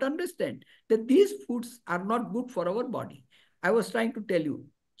 continue. But understand that these foods are not good for our body. I was trying to tell you,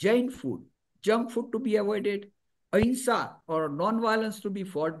 Jain food, junk food to be avoided, ahimsa or non-violence to be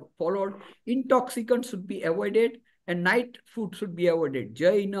followed, intoxicants should be avoided, and night food should be avoided.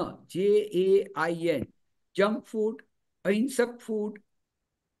 Jaina, Jain, junk food, ahimsak food,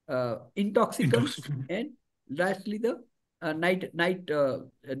 intoxicants, Intoxicant. and lastly the night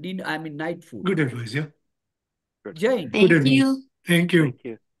food. Good advice, yeah. Good. Jain. Good Thank advice. you. Thank you. Thank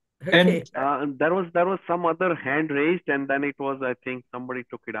you. Okay. And there was some other hand raised, and then it was, I think, somebody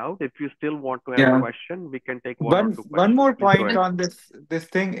took it out. If you still want to have a Yeah. question, we can take one or two One questions. more Please go point ahead. on this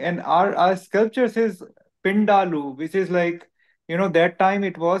thing. And our sculpture says Pindalu, which is like, that time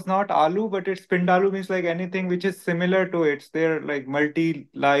it was not Alu, but it's Pindalu means like anything which is similar to it. It's their like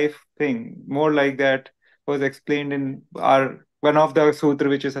multi-life thing. More like that was explained in our one of the sutra,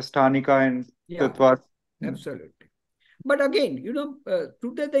 which is Astanika and Yeah, Tattva. absolutely. But again,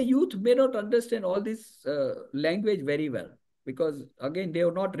 today the youth may not understand all this language very well because, again, they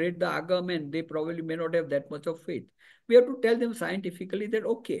have not read the Agam and they probably may not have that much of faith. We have to tell them scientifically that,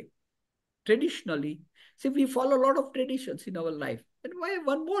 okay, traditionally, see, we follow a lot of traditions in our life. And why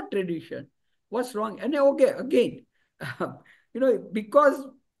one more tradition? What's wrong? And okay, again, because,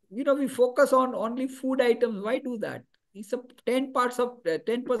 we focus on only food items. Why do that? it's a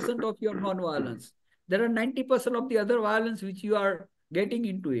 10% of your non-violence. There are 90% of the other violence which you are getting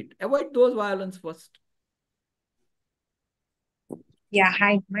into it. Avoid those violence first. Yeah,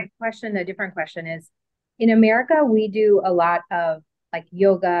 hi. My question, a different question is, in America, we do a lot of like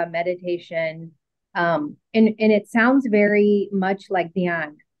yoga, meditation, and it sounds very much like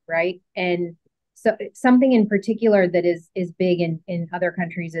dhyan, right? And so something in particular that is big in other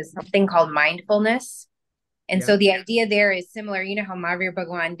countries is something called mindfulness. And so the idea there is similar. You know how Mahavir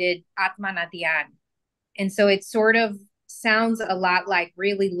Bhagwan did Atmana Dhyan. And so it sort of sounds a lot like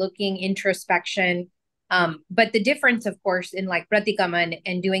really looking introspection. But the difference, of course, in like Pratikama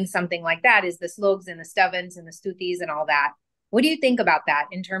and doing something like that is the slogs and the stavans and the stutis and all that. What do you think about that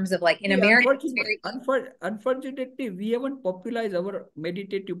in terms of like in America? Unfortunately, we haven't popularized our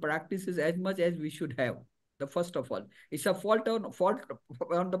meditative practices as much as we should have. The first of all, it's a fault on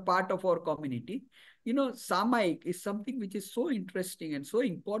the part of our community. You know, Samayik is something which is so interesting and so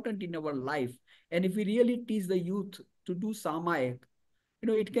important in our life. And if we really teach the youth to do Samayik, you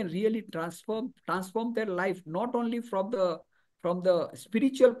know, it can really transform their life, not only from the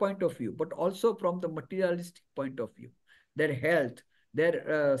spiritual point of view, but also from the materialistic point of view, their health,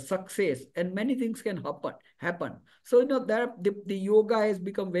 their success, and many things can happen. So, you know, the yoga has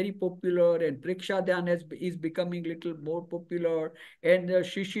become very popular, and Prikshadhan is becoming little more popular. And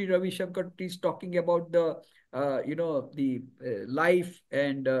Shishi Ravi Shankar is talking about the the life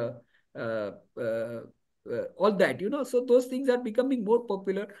and all that, you know. So those things are becoming more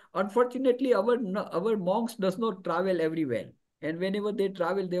popular. Unfortunately, our monks does not travel everywhere, and whenever they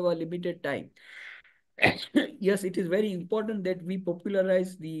travel, they have a limited time. Yes, it is very important that we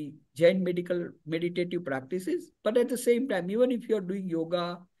popularize the Jain meditative practices, but at the same time, even if you are doing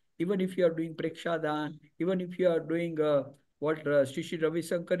yoga, even if you are doing Prekshadan, even if you are doing what Sri Sri Ravi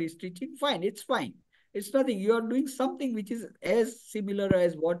Shankar is teaching, fine, it's fine. It's nothing. You are doing something which is as similar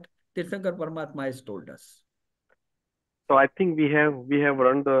as what Tirthankar Paramatma has told us. So I think we have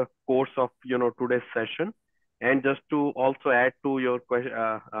run the course of today's session, and just to also add to your question,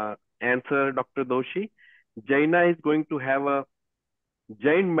 answer, Dr. Doshi, Jaina is going to have a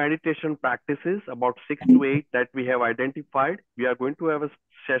Jain meditation practices about 6 to 8 that we have identified. We are going to have a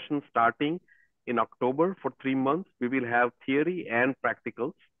session starting in October for 3 months. We will have theory and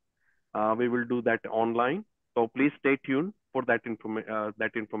practicals. We will do that online. So please stay tuned for that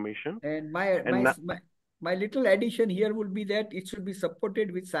information. And my little addition here would be that it should be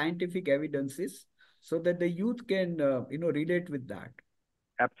supported with scientific evidences so that the youth can relate with that.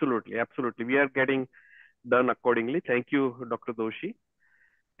 Absolutely. We are getting done accordingly. Thank you, Dr. Doshi.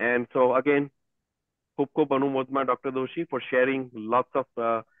 And so again, Khub Anumodma, Dr. Doshi, for sharing lots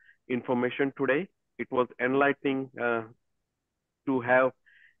of information today. It was enlightening to have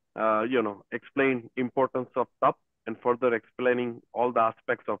explain importance of Tap and further explaining all the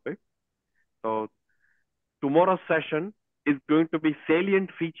aspects of it. So tomorrow's session is going to be salient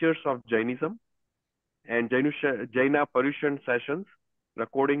features of Jainism, and Jaina Paryushan sessions.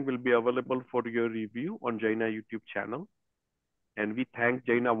 Recording will be available for your review on Jaina YouTube channel. And we thank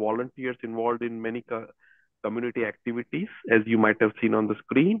Jaina volunteers involved in many community activities, as you might have seen on the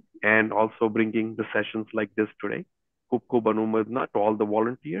screen, and also bringing the sessions like this today. Khub Anumadna to all the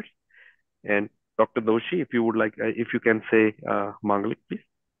volunteers. And Dr. Doshi, if you would like, if you can say Mangalik, please.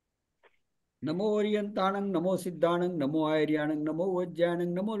 Namo Orientanang, Namo Siddhanang, Namo Airyanang, Namo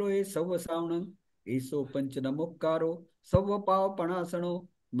Vajjanang, Namo Loe Savvasaunang, Eso Panchanamukaro, Savvapao Panasano,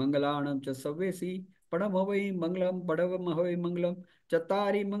 Mangalanam cha Savvesi, Padamavai Manglam, Padavamahai Manglam,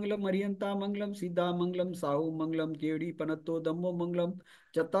 Chatari Manglam, Arianta Manglam, Siddha Manglam, Sahu Manglam, Kedi Panato Dhammo Manglam,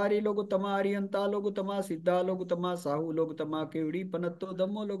 Chatari Logutama, Arianta Logutama, Siddha Logutama, Sahu Logutama, Kedi Panato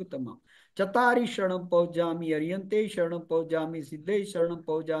Dhammo Logutama. Chatari Sharanam Paujami, Ariante Sharanam Paujami, Siddhe Sharanam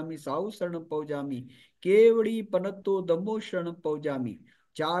Paujami, Sahu Sharanam Paujami, Kevadi Panatto Dhammo Sharanam Paujami.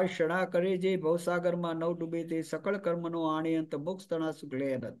 ચાર ક્ષણા કરે જે ભવસાગરમાં નવ ડૂબે તે સકળ કર્મનો આણે અંત મોક્ષ તણા સુગળે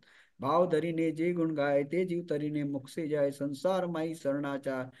અનંત ભાવ ધરીને જે ગુણ ગાય તે જીવ તરીને મોક્ષે જાય સંસારમાં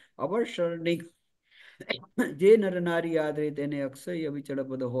શરણાચાર અવર શરણી જે નર નારી આદરે તેને અક્ષય અવિચળ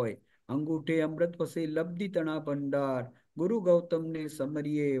પદ હોય અંગૂઠે અમૃત વસે લબ્ધિ તણા ભંડાર ગુરુ ગૌતમને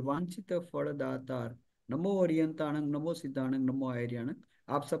સમરીએ વાંછિત ફળદાતાર નમો અરિયંતાણંગ નમો સિદ્ધાણંગ નમો આર્યાણંગ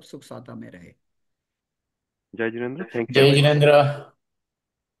आप सब सुख साता में रहे. Jai Jinendra. Thank you. Jai Jinendra.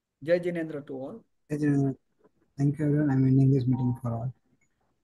 Jai Jinendra to all. Thank you everyone. I'm ending this meeting for all.